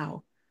 so,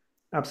 how?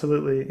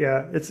 absolutely.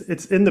 Yeah,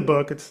 it's in the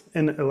book. It's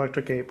in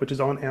Electric Ape, which is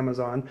on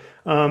Amazon.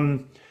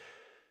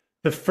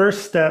 The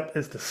first step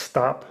is to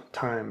stop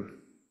time.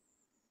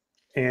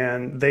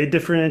 And they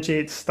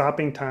differentiate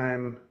stopping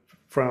time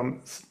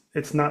from,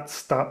 it's not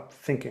stop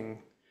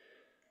thinking.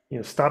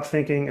 Stop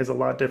thinking is a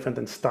lot different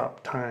than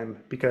stop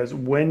time, because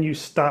when you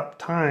stop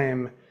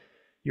time,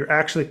 you're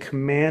actually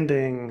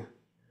commanding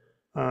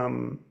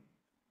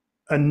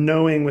a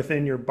knowing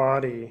within your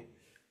body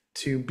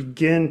to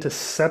begin to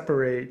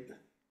separate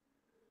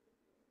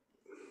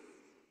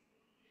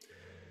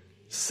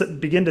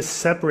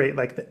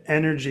like the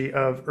energy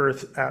of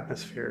Earth's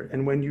atmosphere.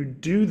 And when you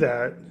do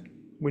that,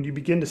 when you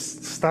begin to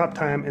stop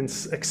time and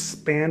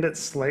expand it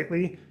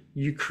slightly,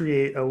 you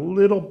create a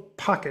little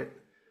pocket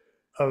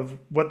of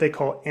what they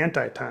call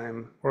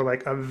anti-time, or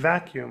like a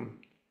vacuum.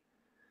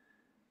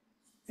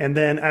 And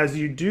then as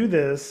you do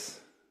this,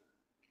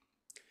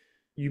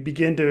 you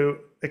begin to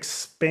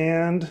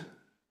expand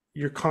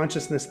your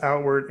consciousness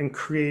outward and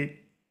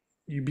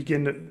you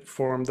begin to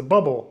form the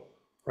bubble,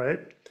 right?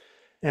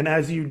 And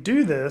as you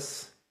do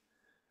this,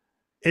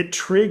 it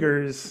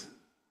triggers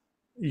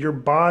your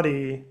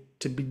body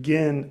to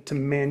begin to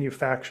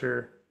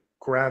manufacture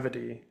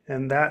gravity.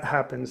 And that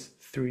happens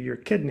through your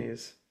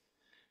kidneys.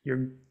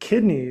 Your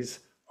kidneys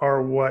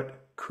are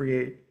what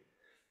create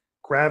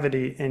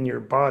gravity in your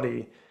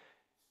body.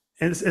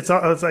 And it's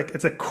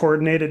a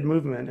coordinated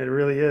movement. It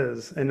really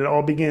is. And it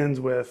all begins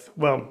with,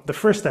 well, the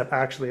first step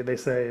actually, they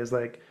say, is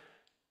like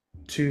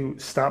to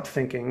stop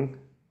thinking,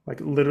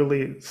 like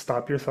literally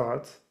stop your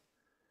thoughts,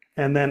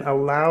 and then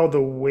allow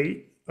the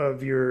weight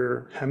of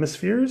your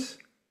hemispheres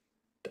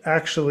to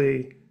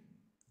actually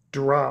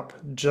drop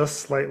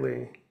just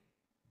slightly.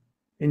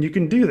 And you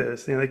can do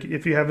this, like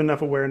if you have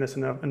enough awareness,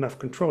 enough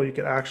control, you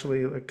could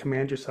actually like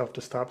command yourself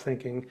to stop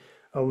thinking,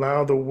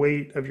 allow the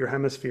weight of your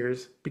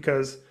hemispheres,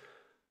 because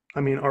I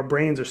mean, our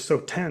brains are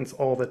so tense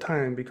all the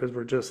time because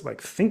we're just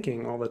like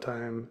thinking all the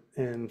time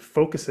and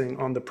focusing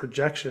on the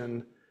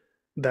projection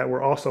that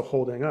we're also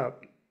holding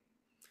up.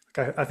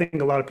 Like I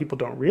think a lot of people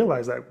don't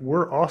realize that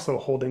we're also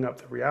holding up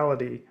the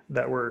reality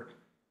that we're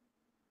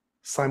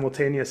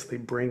simultaneously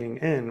bringing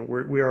in.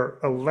 We are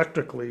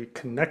electrically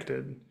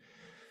connected.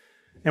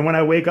 And when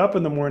I wake up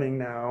in the morning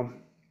now,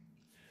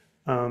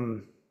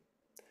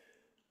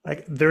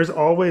 like there's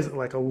always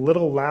like a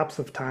little lapse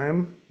of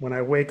time when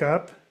I wake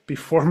up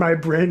before my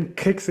brain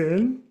kicks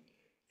in,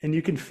 and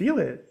you can feel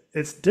it.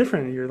 It's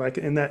different. You're like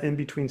in that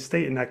in-between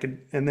state, and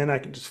then I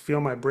could just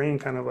feel my brain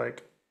kind of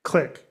like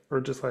click,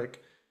 or just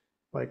like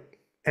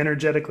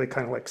energetically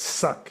kind of like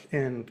suck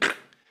in.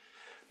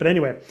 But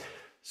anyway,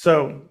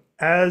 so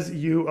as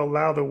you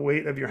allow the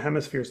weight of your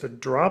hemispheres to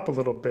drop a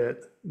little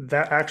bit,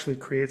 that actually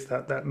creates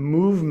that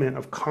movement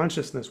of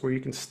consciousness where you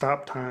can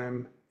stop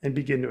time and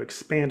begin to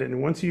expand it.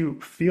 And once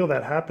you feel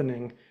that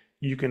happening,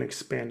 you can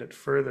expand it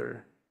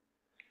further.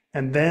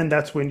 And then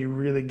that's when you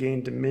really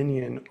gain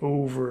dominion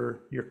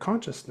over your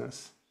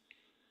consciousness.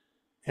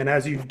 And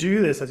as you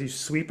do this, as you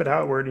sweep it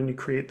outward and you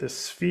create this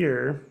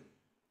sphere,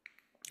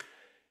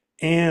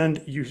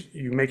 and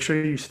you make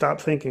sure you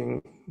stop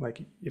thinking.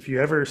 Like if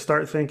you ever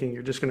start thinking,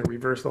 you're just going to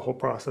reverse the whole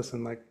process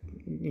and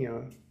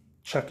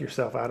chuck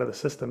yourself out of the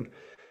system.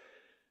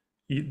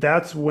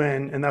 That's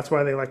when, and that's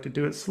why they like to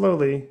do it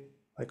slowly.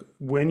 Like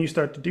when you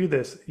start to do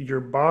this,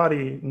 your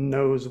body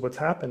knows what's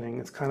happening.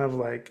 It's kind of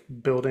like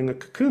building a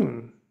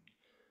cocoon,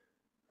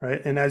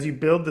 right? And as you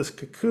build this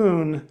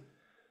cocoon,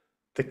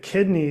 the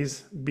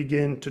kidneys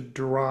begin to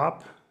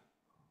drop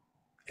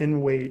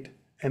in weight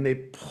and they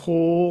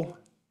pull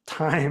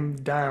time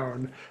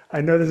down.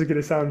 I know this is going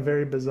to sound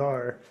very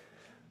bizarre,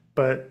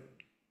 but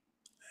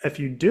if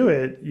you do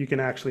it, you can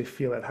actually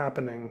feel it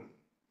happening.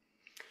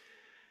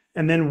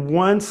 And then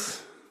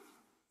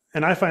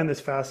and I find this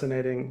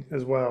fascinating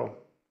as well,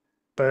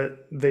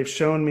 but they've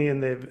shown me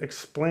and they've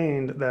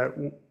explained that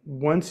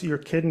once your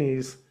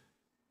kidneys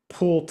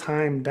pull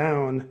time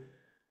down,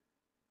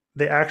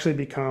 they actually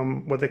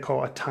become what they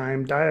call a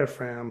time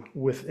diaphragm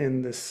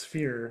within this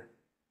sphere.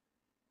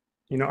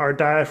 Our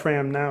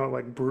diaphragm now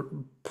like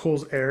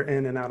pulls air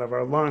in and out of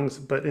our lungs,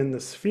 but in the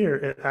sphere,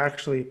 it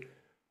actually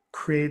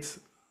creates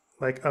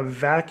like a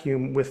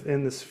vacuum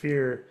within the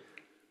sphere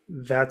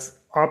that's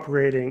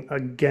operating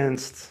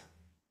against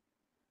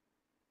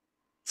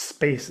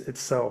space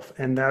itself,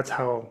 and that's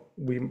how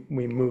we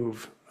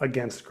move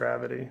against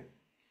gravity.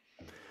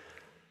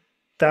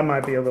 That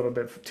might be a little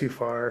bit too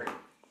far,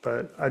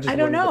 but I I just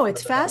don't wanted to know. throw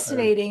It's that out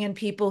there. fascinating, and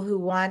people who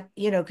want,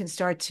 can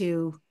start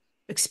to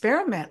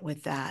experiment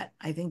with that.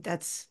 I think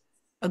that's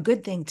a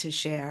good thing to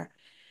share.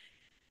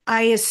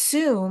 I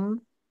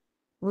assume,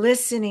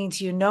 listening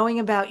to you, knowing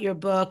about your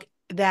book,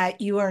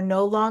 that you are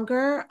no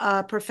longer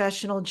a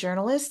professional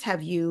journalist.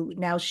 Have you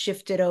now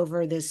shifted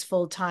over this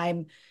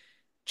full-time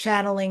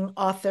channeling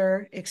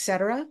author,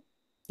 etc.?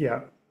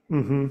 Yeah.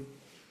 Mm-hmm.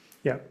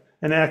 Yeah.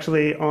 And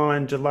actually,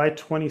 on July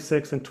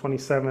 26th and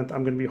 27th,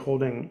 I'm going to be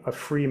holding a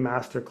free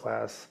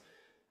masterclass.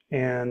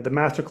 And the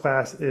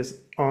masterclass is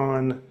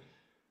on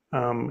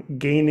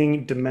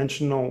gaining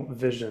dimensional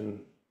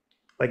vision,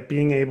 like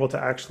being able to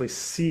actually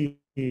see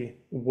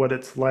what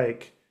it's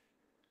like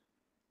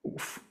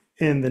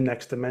in the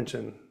next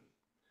dimension.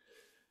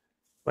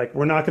 Like,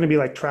 we're not going to be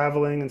like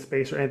traveling in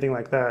space or anything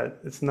like that.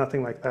 It's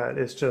nothing like that.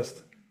 It's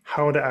just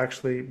how to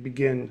actually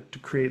begin to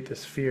create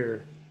this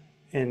sphere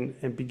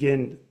and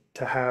begin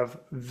to have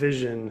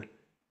vision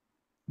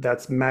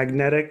that's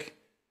magnetic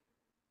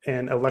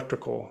and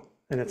electrical,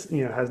 and it's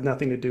has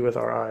nothing to do with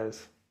our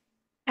eyes.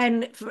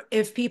 And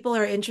if people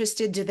are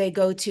interested, do they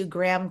go to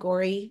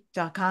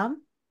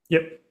grahamgori.com?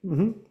 Yep.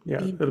 Yeah,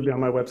 it'll be on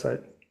my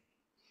website.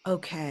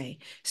 Okay.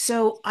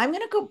 So I'm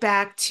going to go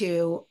back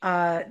to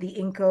the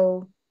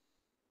Inco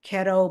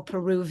Quero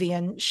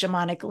Peruvian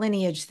shamanic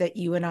lineage that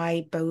you and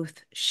I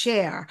both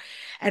share.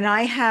 And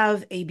I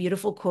have a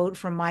beautiful quote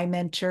from my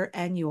mentor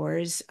and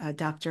yours,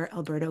 Dr.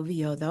 Alberto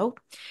Villoldo.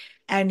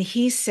 And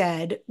he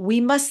said, "We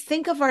must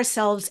think of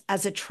ourselves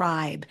as a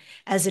tribe,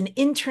 as an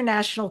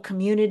international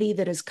community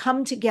that has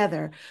come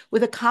together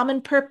with a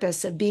common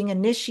purpose of being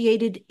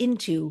initiated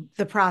into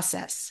the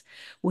process.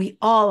 We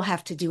all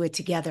have to do it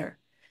together.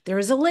 There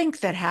is a link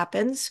that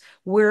happens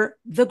where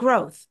the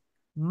growth,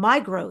 my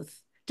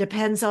growth,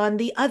 depends on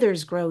the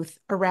other's growth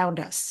around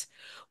us.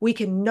 We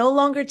can no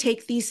longer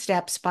take these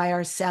steps by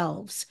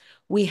ourselves.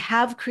 We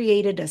have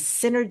created a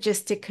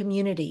synergistic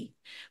community.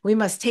 We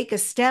must take a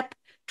step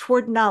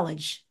toward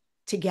knowledge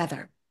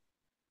together."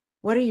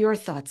 What are your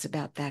thoughts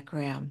about that,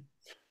 Graham?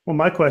 Well,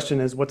 my question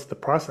is, what's the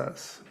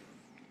process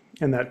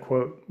in that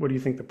quote? What do you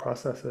think the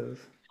process is?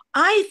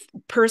 I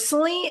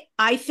personally,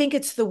 I think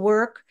it's the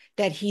work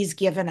that he's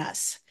given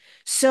us.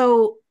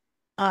 So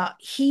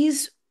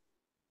he's,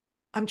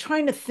 I'm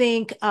trying to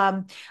think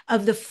of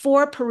the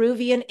four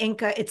Peruvian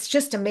Inca. It's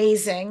just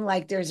amazing.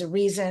 Like there's a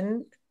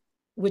reason,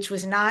 which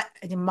was not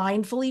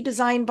mindfully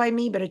designed by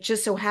me, but it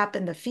just so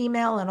happened the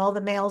female and all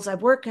the males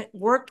I've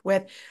worked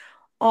with,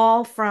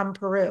 all from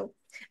Peru,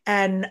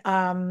 and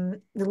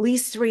at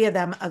least three of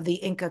them of the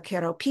Inca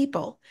Quero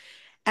people.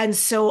 And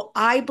so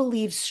I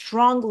believe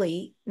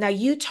strongly. Now,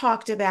 you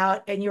talked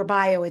about in your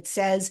bio, it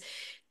says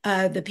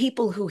the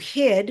people who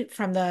hid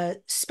from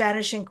the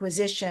Spanish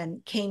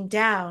Inquisition came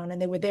down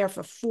and they were there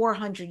for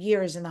 400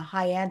 years in the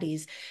high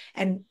Andes.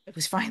 And it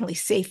was finally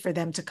safe for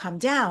them to come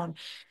down.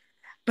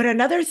 But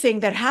another thing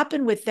that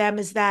happened with them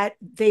is that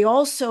they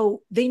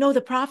know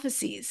the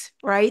prophecies,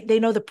 right? They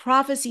know the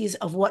prophecies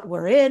of what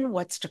we're in,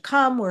 what's to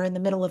come. We're in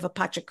the middle of a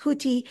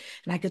Pachacuti,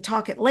 and I could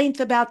talk at length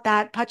about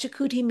that.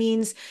 Pachacuti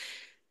means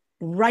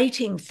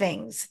righting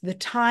things, the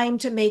time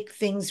to make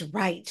things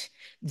right.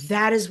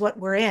 That is what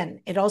we're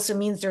in. It also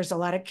means there's a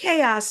lot of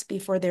chaos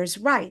before there's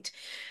right.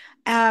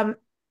 Um,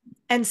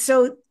 and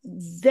so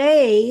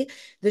the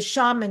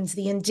shamans,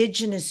 the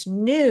indigenous,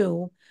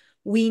 knew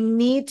we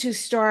need to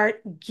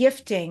start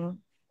gifting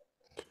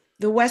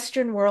the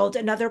Western world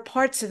and other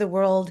parts of the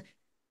world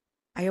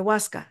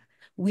ayahuasca.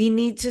 We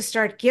need to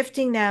start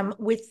gifting them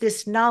with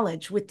this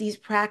knowledge, with these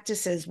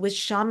practices, with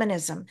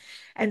shamanism.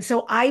 And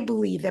so I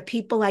believe that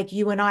people like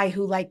you and I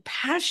who like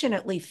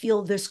passionately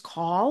feel this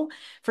call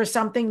for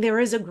something, there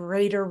is a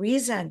greater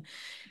reason.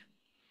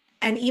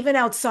 And even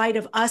outside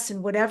of us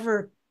and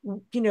whatever,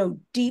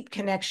 deep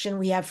connection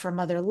we have from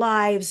other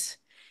lives,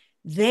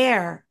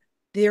 there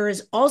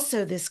is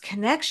also this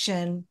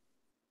connection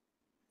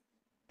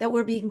that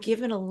we're being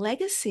given a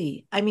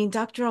legacy. I mean,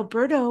 Dr.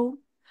 Alberto,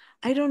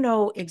 I don't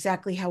know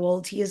exactly how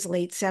old he is,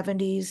 late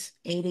 70s,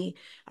 80,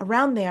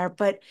 around there,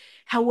 but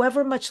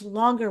however much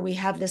longer we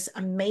have this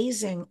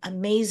amazing,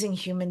 amazing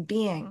human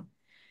being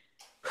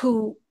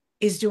who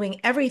is doing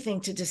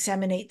everything to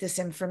disseminate this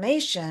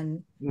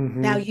information.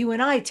 Now Mm-hmm. you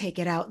and I take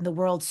it out in the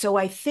world. So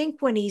I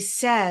think when he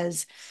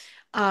says,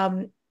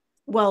 um,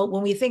 well,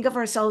 when we think of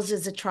ourselves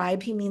as a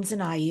tribe, he means an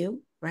Ayu,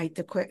 right?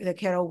 The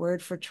Quero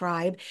word for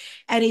tribe.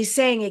 And he's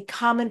saying a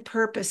common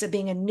purpose of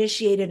being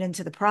initiated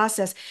into the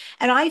process.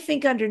 And I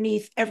think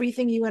underneath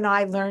everything you and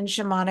I learned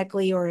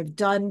shamanically or have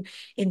done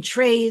in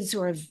trades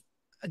or have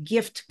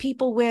gift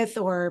people with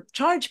or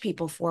charge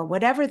people for,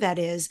 whatever that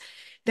is,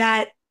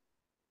 that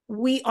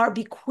we are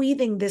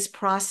bequeathing this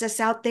process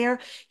out there.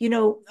 You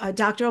know,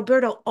 Dr.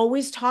 Alberto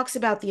always talks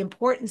about the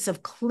importance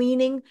of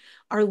cleaning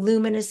our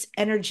luminous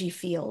energy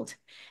field,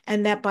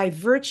 and that by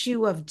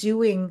virtue of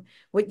doing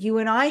what you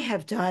and I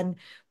have done,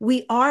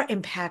 we are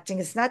impacting.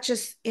 It's not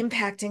just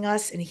impacting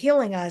us and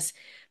healing us,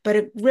 but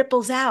it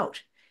ripples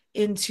out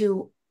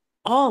into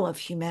all of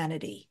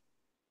humanity.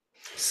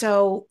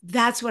 So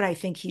that's what I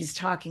think he's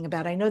talking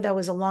about. I know that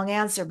was a long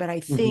answer, but I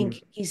Hmm.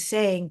 think he's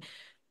saying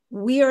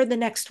we are the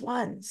next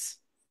ones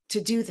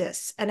to do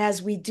this. And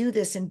as we do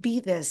this and be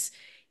this,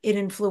 it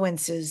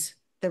influences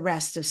the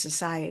rest of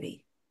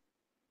society.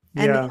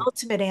 And the Yeah,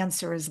 ultimate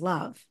answer is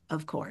love,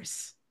 of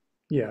course.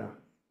 yeah,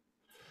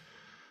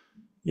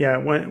 yeah.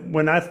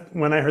 When I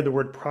heard the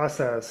word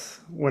process,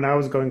 when I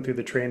was going through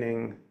the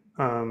training,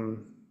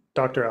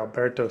 Dr.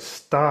 Alberto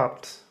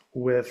stopped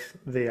with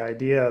the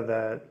idea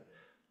that,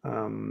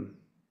 um,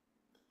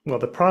 well,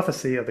 the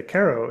prophecy of the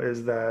Caro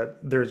is that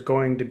there's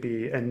going to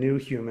be a new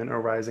human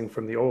arising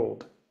from the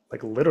old,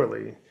 like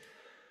literally.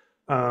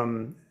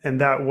 And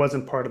that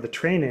wasn't part of the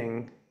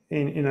training.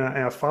 And,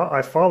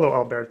 I follow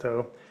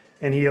Alberto,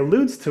 and he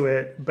alludes to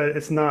it, but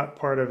it's not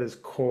part of his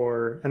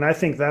core. And I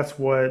think that's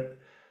what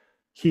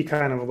he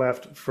kind of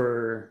left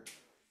for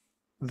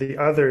the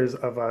others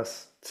of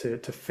us to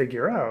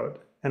figure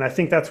out. And I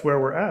think that's where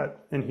we're at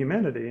in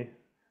humanity.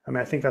 I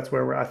mean, I think that's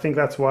where I think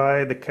that's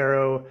why the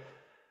Caro,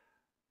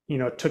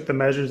 took the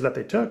measures that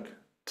they took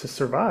to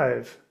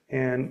survive.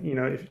 And,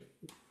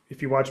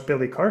 if you watch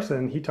Billy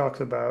Carson, he talks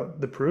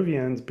about the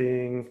Peruvians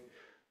being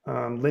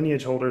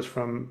lineage holders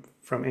from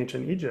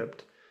ancient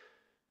Egypt.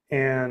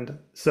 And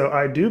so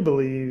I do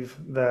believe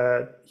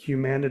that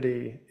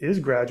humanity is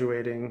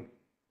graduating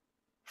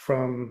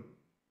from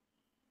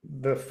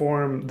the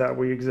form that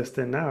we exist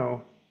in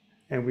now,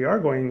 and we are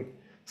going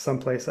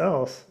someplace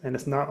else, and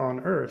it's not on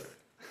Earth,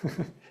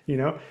 you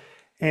know?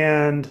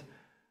 And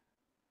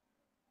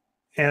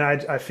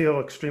I feel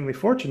extremely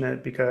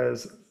fortunate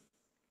because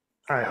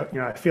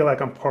I feel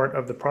like I'm part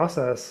of the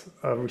process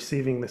of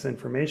receiving this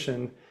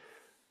information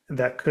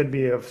that could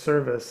be of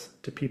service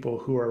to people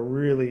who are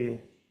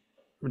really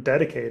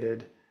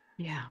dedicated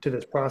Yeah. to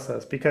this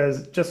process.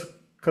 Because just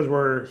because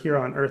we're here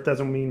on Earth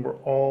doesn't mean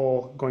we're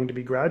all going to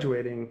be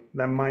graduating.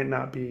 That might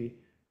not be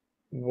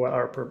what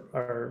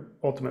our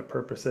ultimate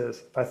purpose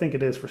is. I think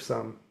it is for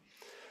some.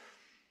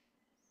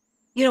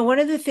 You know, one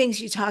of the things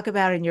you talk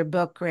about in your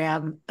book,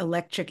 Graham,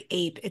 Electric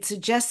Ape, it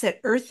suggests that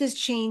Earth is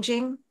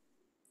changing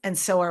and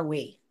so are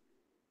we.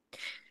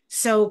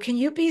 So, can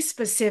you be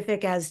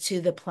specific as to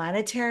the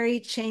planetary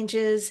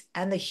changes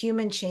and the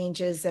human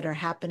changes that are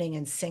happening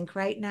in sync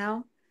right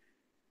now?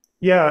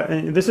 Yeah,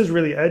 and this is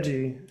really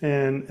edgy,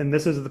 and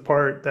this is the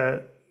part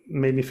that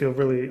made me feel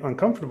really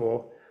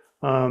uncomfortable.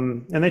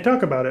 And they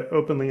talk about it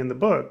openly in the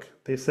book.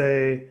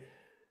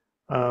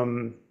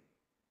 Um,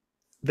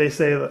 they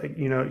say like,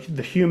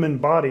 the human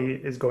body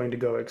is going to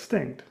go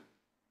extinct.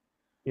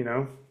 You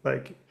know,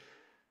 like,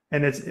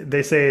 and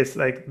they say it's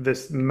like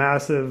this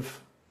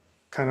massive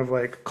kind of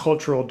like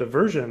cultural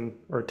diversion,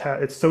 or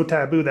it's so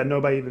taboo that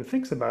nobody even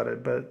thinks about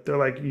it. But they're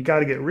like, you got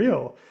to get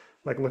real.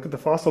 Like, look at the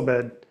fossil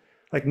bed.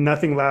 Like,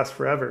 nothing lasts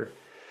forever.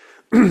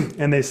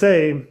 And they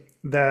say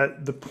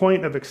that the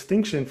point of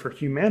extinction for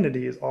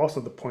humanity is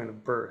also the point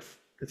of birth.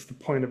 It's the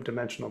point of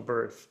dimensional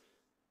birth.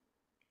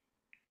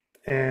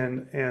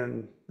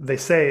 And they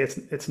say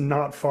it's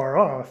not far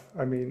off.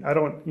 I mean, I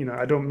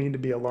don't mean to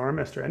be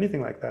alarmist or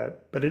anything like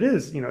that, but it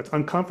is, it's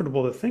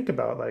uncomfortable to think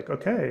about, like,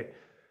 okay,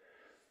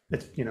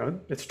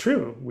 it's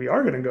true. We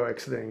are going to go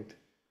extinct.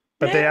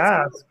 But May they I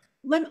ask, ask,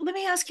 let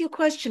me ask you a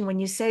question when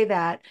you say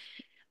that.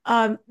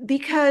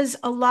 Because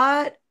a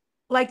lot,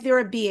 like there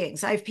are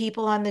beings, I have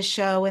people on the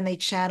show and they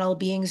channel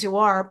beings who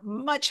are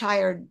much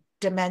higher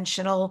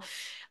dimensional,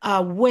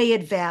 way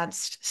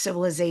advanced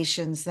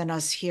civilizations than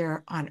us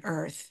here on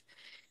Earth.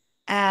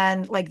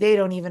 And like they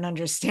don't even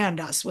understand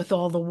us with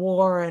all the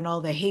war and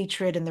all the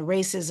hatred and the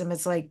racism.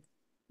 It's like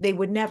they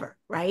would never,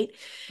 right?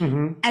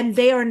 mm-hmm, And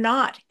they are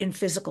not in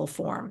physical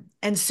form.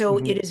 And so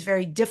mm-hmm, it is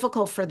very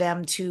difficult for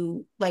them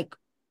to like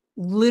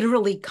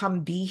literally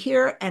come be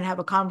here and have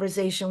a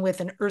conversation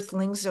with an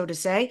earthling, so to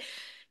say,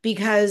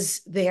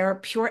 because they are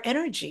pure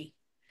energy.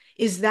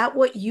 Is that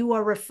what you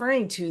are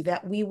referring to?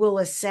 That we will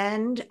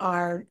ascend,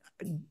 our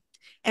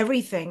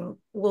everything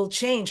will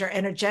change, our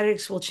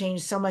energetics will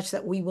change so much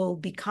that we will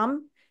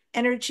become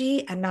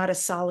energy and not a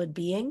solid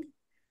being?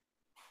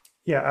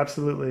 yeah,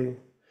 absolutely.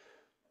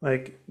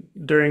 Like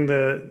during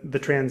the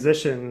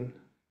transition,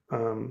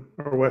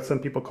 or what some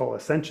people call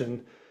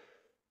ascension,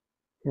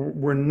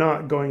 we're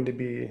not going to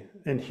be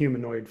in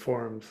humanoid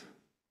forms.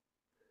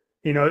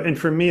 And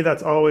for me,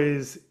 that's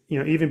always,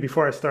 even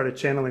before I started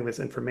channeling this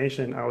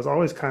information, I was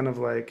always kind of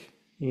like,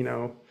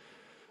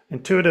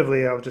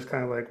 intuitively, I was just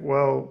kind of like,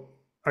 well,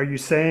 are you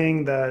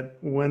saying that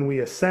when we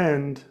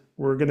ascend,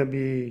 we're going to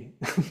be,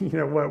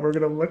 we're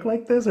going to look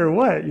like this or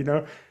what,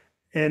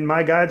 And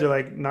my guides are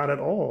like, not at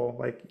all.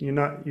 Like, you're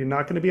not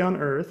going to be on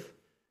Earth,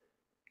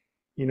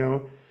 you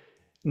know?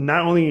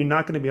 not only are you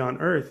not going to be on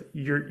Earth,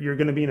 you're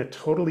going to be in a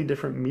totally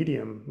different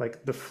medium.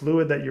 Like the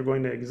fluid that you're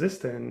going to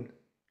exist in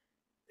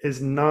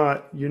is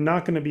not, you're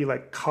not going to be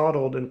like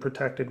coddled and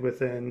protected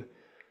within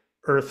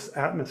Earth's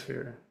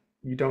atmosphere.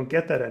 You don't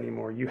get that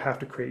anymore. You have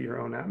to create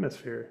your own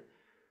atmosphere.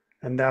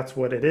 And that's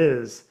what it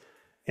is.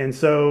 And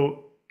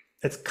so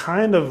it's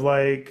kind of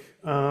like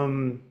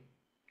the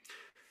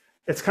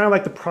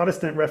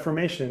Protestant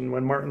Reformation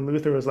when Martin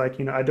Luther was like,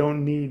 we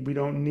don't need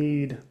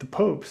the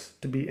popes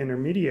to be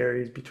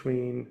intermediaries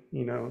between,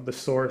 the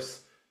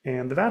source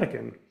and the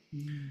Vatican.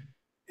 Mm.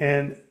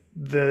 And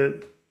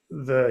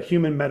the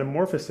human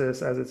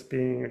metamorphosis, as it's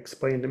being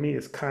explained to me,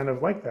 is kind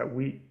of like that.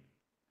 We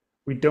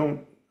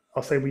don't,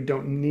 I'll say we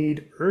don't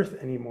need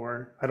Earth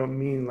anymore. I don't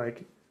mean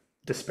like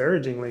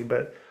disparagingly,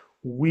 but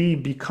we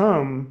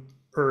become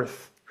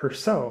Earth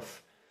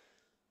herself.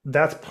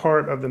 That's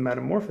part of the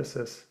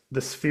metamorphosis.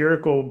 The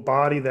spherical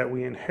body that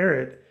we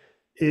inherit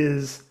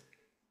is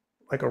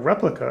like a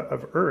replica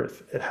of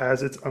Earth. It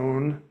has its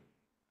own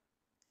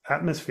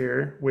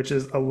atmosphere, which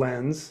is a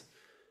lens.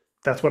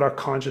 That's what our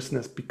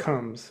consciousness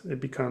becomes. It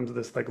becomes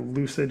this like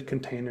lucid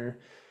container.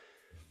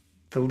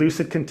 The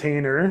lucid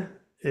container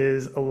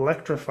is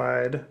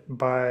electrified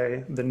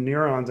by the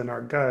neurons in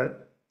our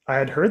gut. I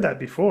had heard that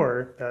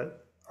before, that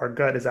our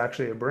gut is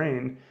actually a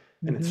brain,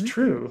 and it's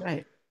true.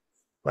 Right.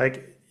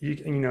 Like,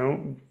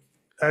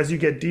 as you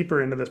get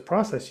deeper into this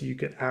process, you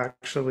can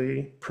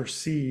actually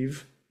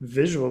perceive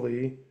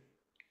visually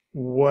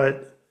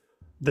what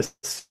the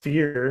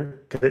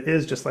sphere, because it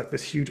is just like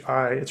this huge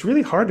eye. It's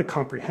really hard to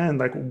comprehend.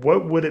 Like,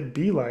 what would it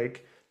be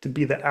like to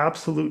be the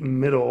absolute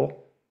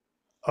middle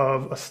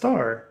of a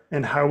star?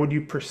 And how would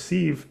you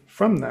perceive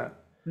from that?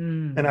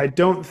 And I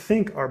don't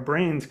think our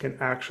brains can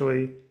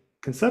actually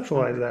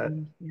conceptualize that.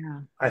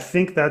 Yeah. I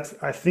think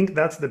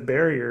that's the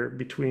barrier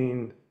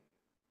between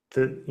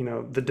the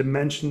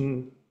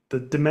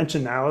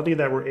dimensionality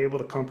that we're able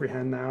to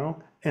comprehend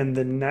now, and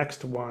the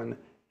next one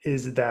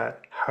is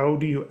that how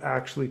do you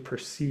actually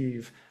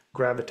perceive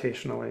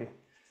gravitationally?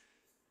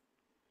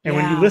 And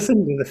when you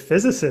listen to the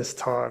physicists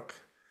talk,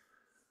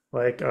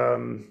 like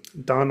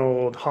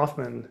Donald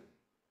Hoffman,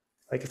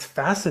 like it's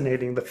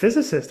fascinating. The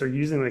physicists are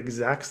using the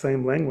exact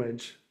same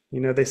language.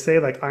 They say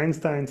like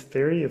Einstein's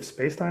theory of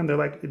space-time, they're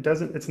like,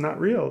 it's not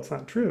real, it's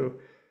not true.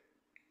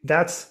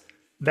 That's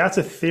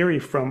a theory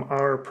from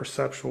our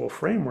perceptual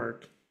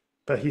framework.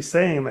 But he's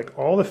saying like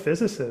all the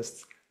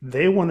physicists,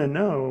 they want to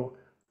know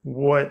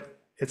what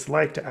it's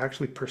like to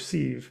actually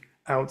perceive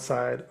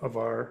outside of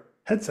our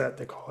headset,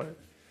 they call it.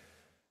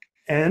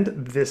 And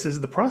this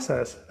is the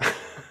process.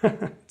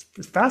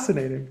 It's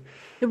fascinating.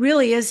 It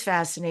really is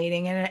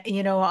fascinating.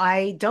 And,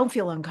 I don't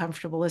feel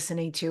uncomfortable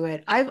listening to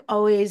it.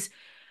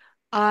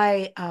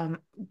 I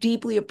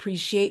deeply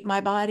appreciate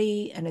my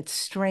body and its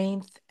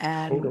strength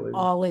and Totally.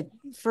 all it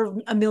for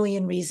a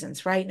million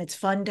reasons, right? And it's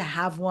fun to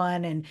have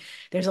one, and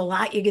there's a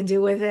lot you can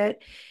do with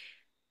it.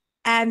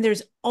 And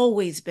there's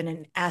always been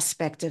an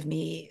aspect of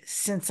me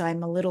since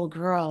I'm a little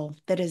girl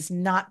that has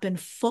not been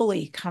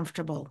fully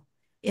comfortable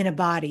in a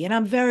body. And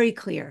I'm very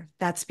clear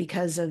that's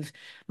because of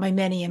my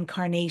many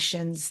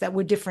incarnations that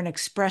were different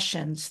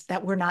expressions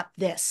that were not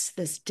this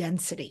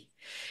density.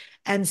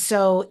 And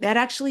so that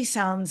actually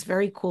sounds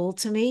very cool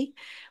to me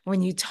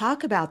when you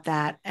talk about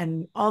that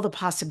and all the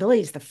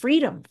possibilities. The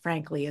freedom,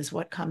 frankly, is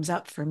what comes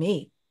up for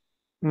me.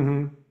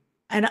 Mm-hmm.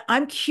 And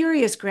I'm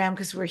curious, Graham,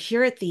 because we're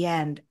here at the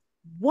end.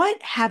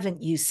 What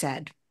haven't you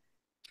said?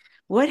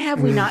 What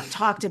have we not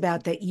talked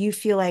about that you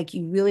feel like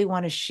you really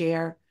want to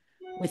share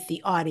with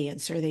the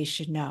audience or they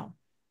should know?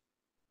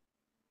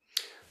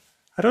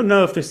 I don't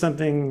know if there's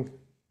something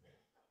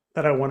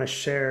that I want to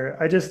share.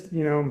 I just,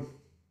 the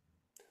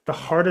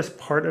hardest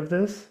part of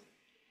this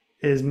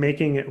is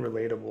making it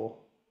relatable.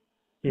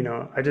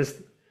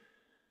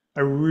 I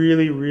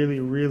really, really,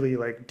 really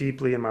like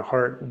deeply in my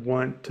heart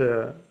want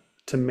to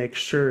make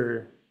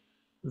sure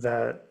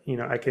that,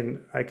 I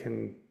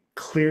can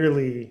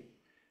clearly,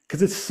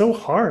 because it's so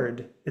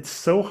hard. It's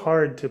so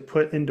hard to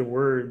put into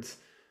words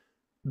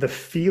the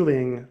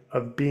feeling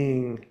of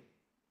being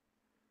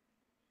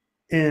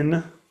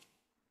in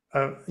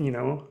a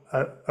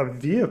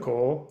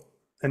vehicle,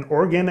 an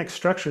organic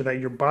structure that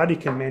your body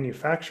can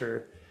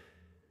manufacture,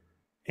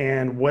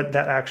 and what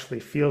that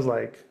actually feels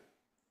like,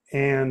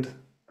 and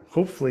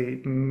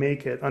hopefully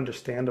make it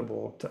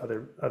understandable to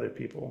other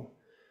people.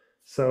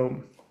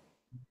 So,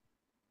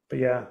 but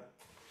yeah,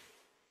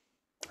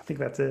 I think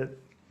that's it.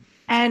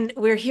 And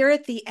we're here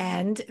at the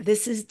end.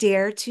 This is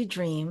Dare to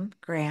Dream,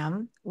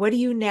 Graham. What do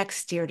you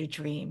next dare to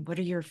dream? What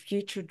are your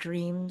future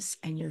dreams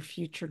and your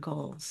future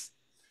goals?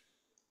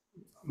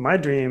 My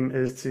dream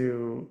is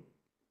to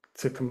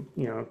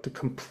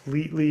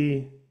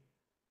completely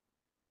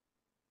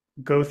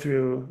go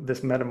through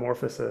this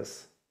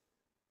metamorphosis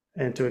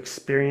and to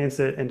experience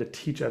it and to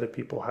teach other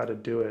people how to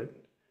do it.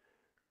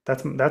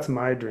 That's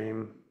my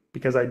dream,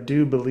 because I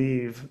do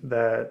believe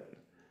that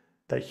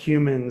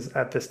humans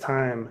at this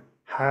time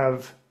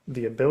have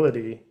the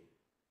ability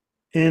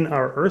in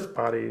our earth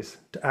bodies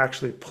to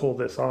actually pull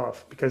this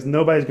off, because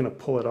nobody's going to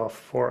pull it off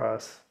for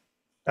us.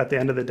 at the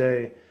end of the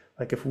day,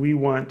 like if we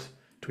want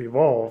to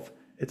evolve,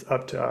 it's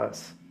up to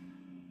us.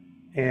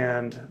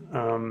 And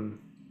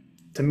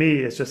to me,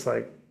 it's just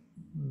like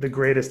the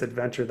greatest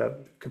adventure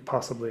that could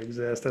possibly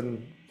exist.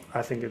 And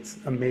I think it's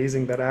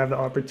amazing that I have the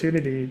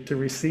opportunity to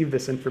receive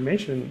this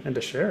information and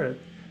to share it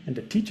and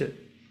to teach it.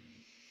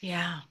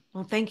 Yeah.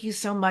 Well, thank you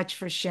so much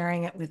for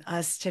sharing it with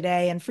us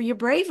today and for your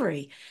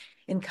bravery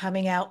in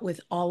coming out with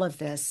all of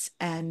this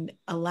and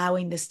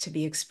allowing this to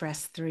be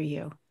expressed through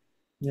you.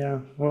 Yeah.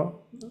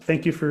 Well,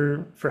 thank you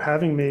for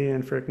having me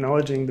and for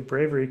acknowledging the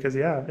bravery because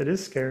yeah, it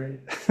is scary.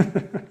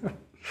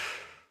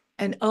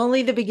 And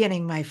only the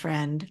beginning, my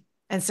friend.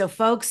 And so,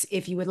 folks,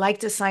 if you would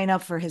like to sign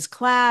up for his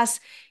class,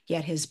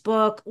 get his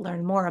book,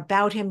 learn more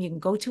about him, you can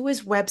go to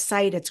his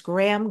website. It's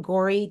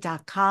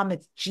grahamgori.com.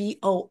 It's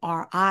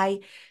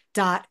GORI.com.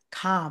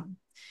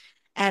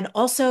 And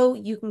also,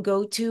 you can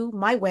go to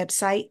my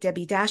website,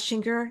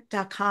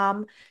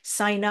 debbie-dachinger.com,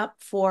 sign up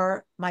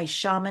for my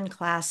shaman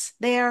class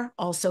there,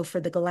 also for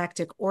the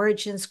Galactic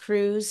Origins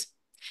Cruise.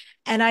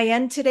 And I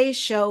end today's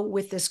show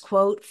with this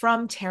quote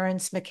from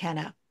Terence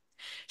McKenna.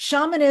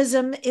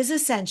 Shamanism is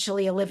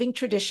essentially a living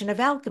tradition of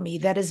alchemy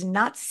that is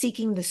not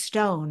seeking the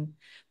stone,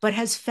 but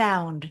has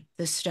found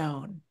the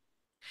stone.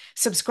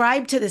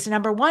 Subscribe to this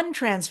 #1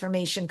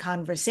 transformation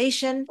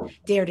conversation,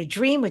 Dare to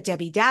Dream with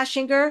Debbie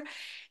Dachinger.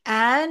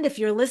 And if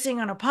you're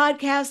listening on a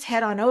podcast,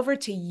 head on over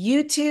to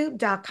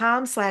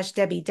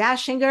youtube.com/Debbie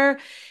Dachinger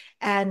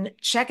and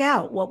check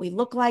out what we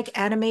look like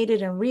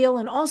animated and real.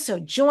 And also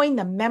join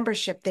the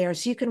membership there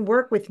so you can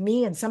work with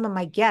me and some of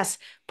my guests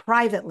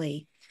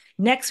privately.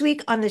 Next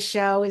week on the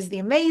show is the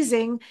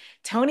amazing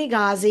Tony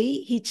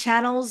Ghazi. He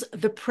channels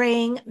the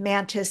praying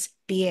mantis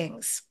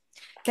beings.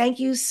 Thank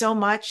you so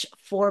much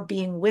for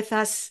being with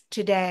us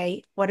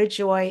today. What a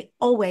joy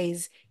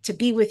always to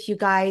be with you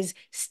guys.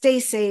 Stay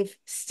safe,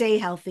 stay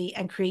healthy,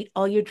 and create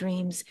all your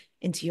dreams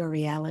into your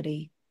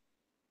reality.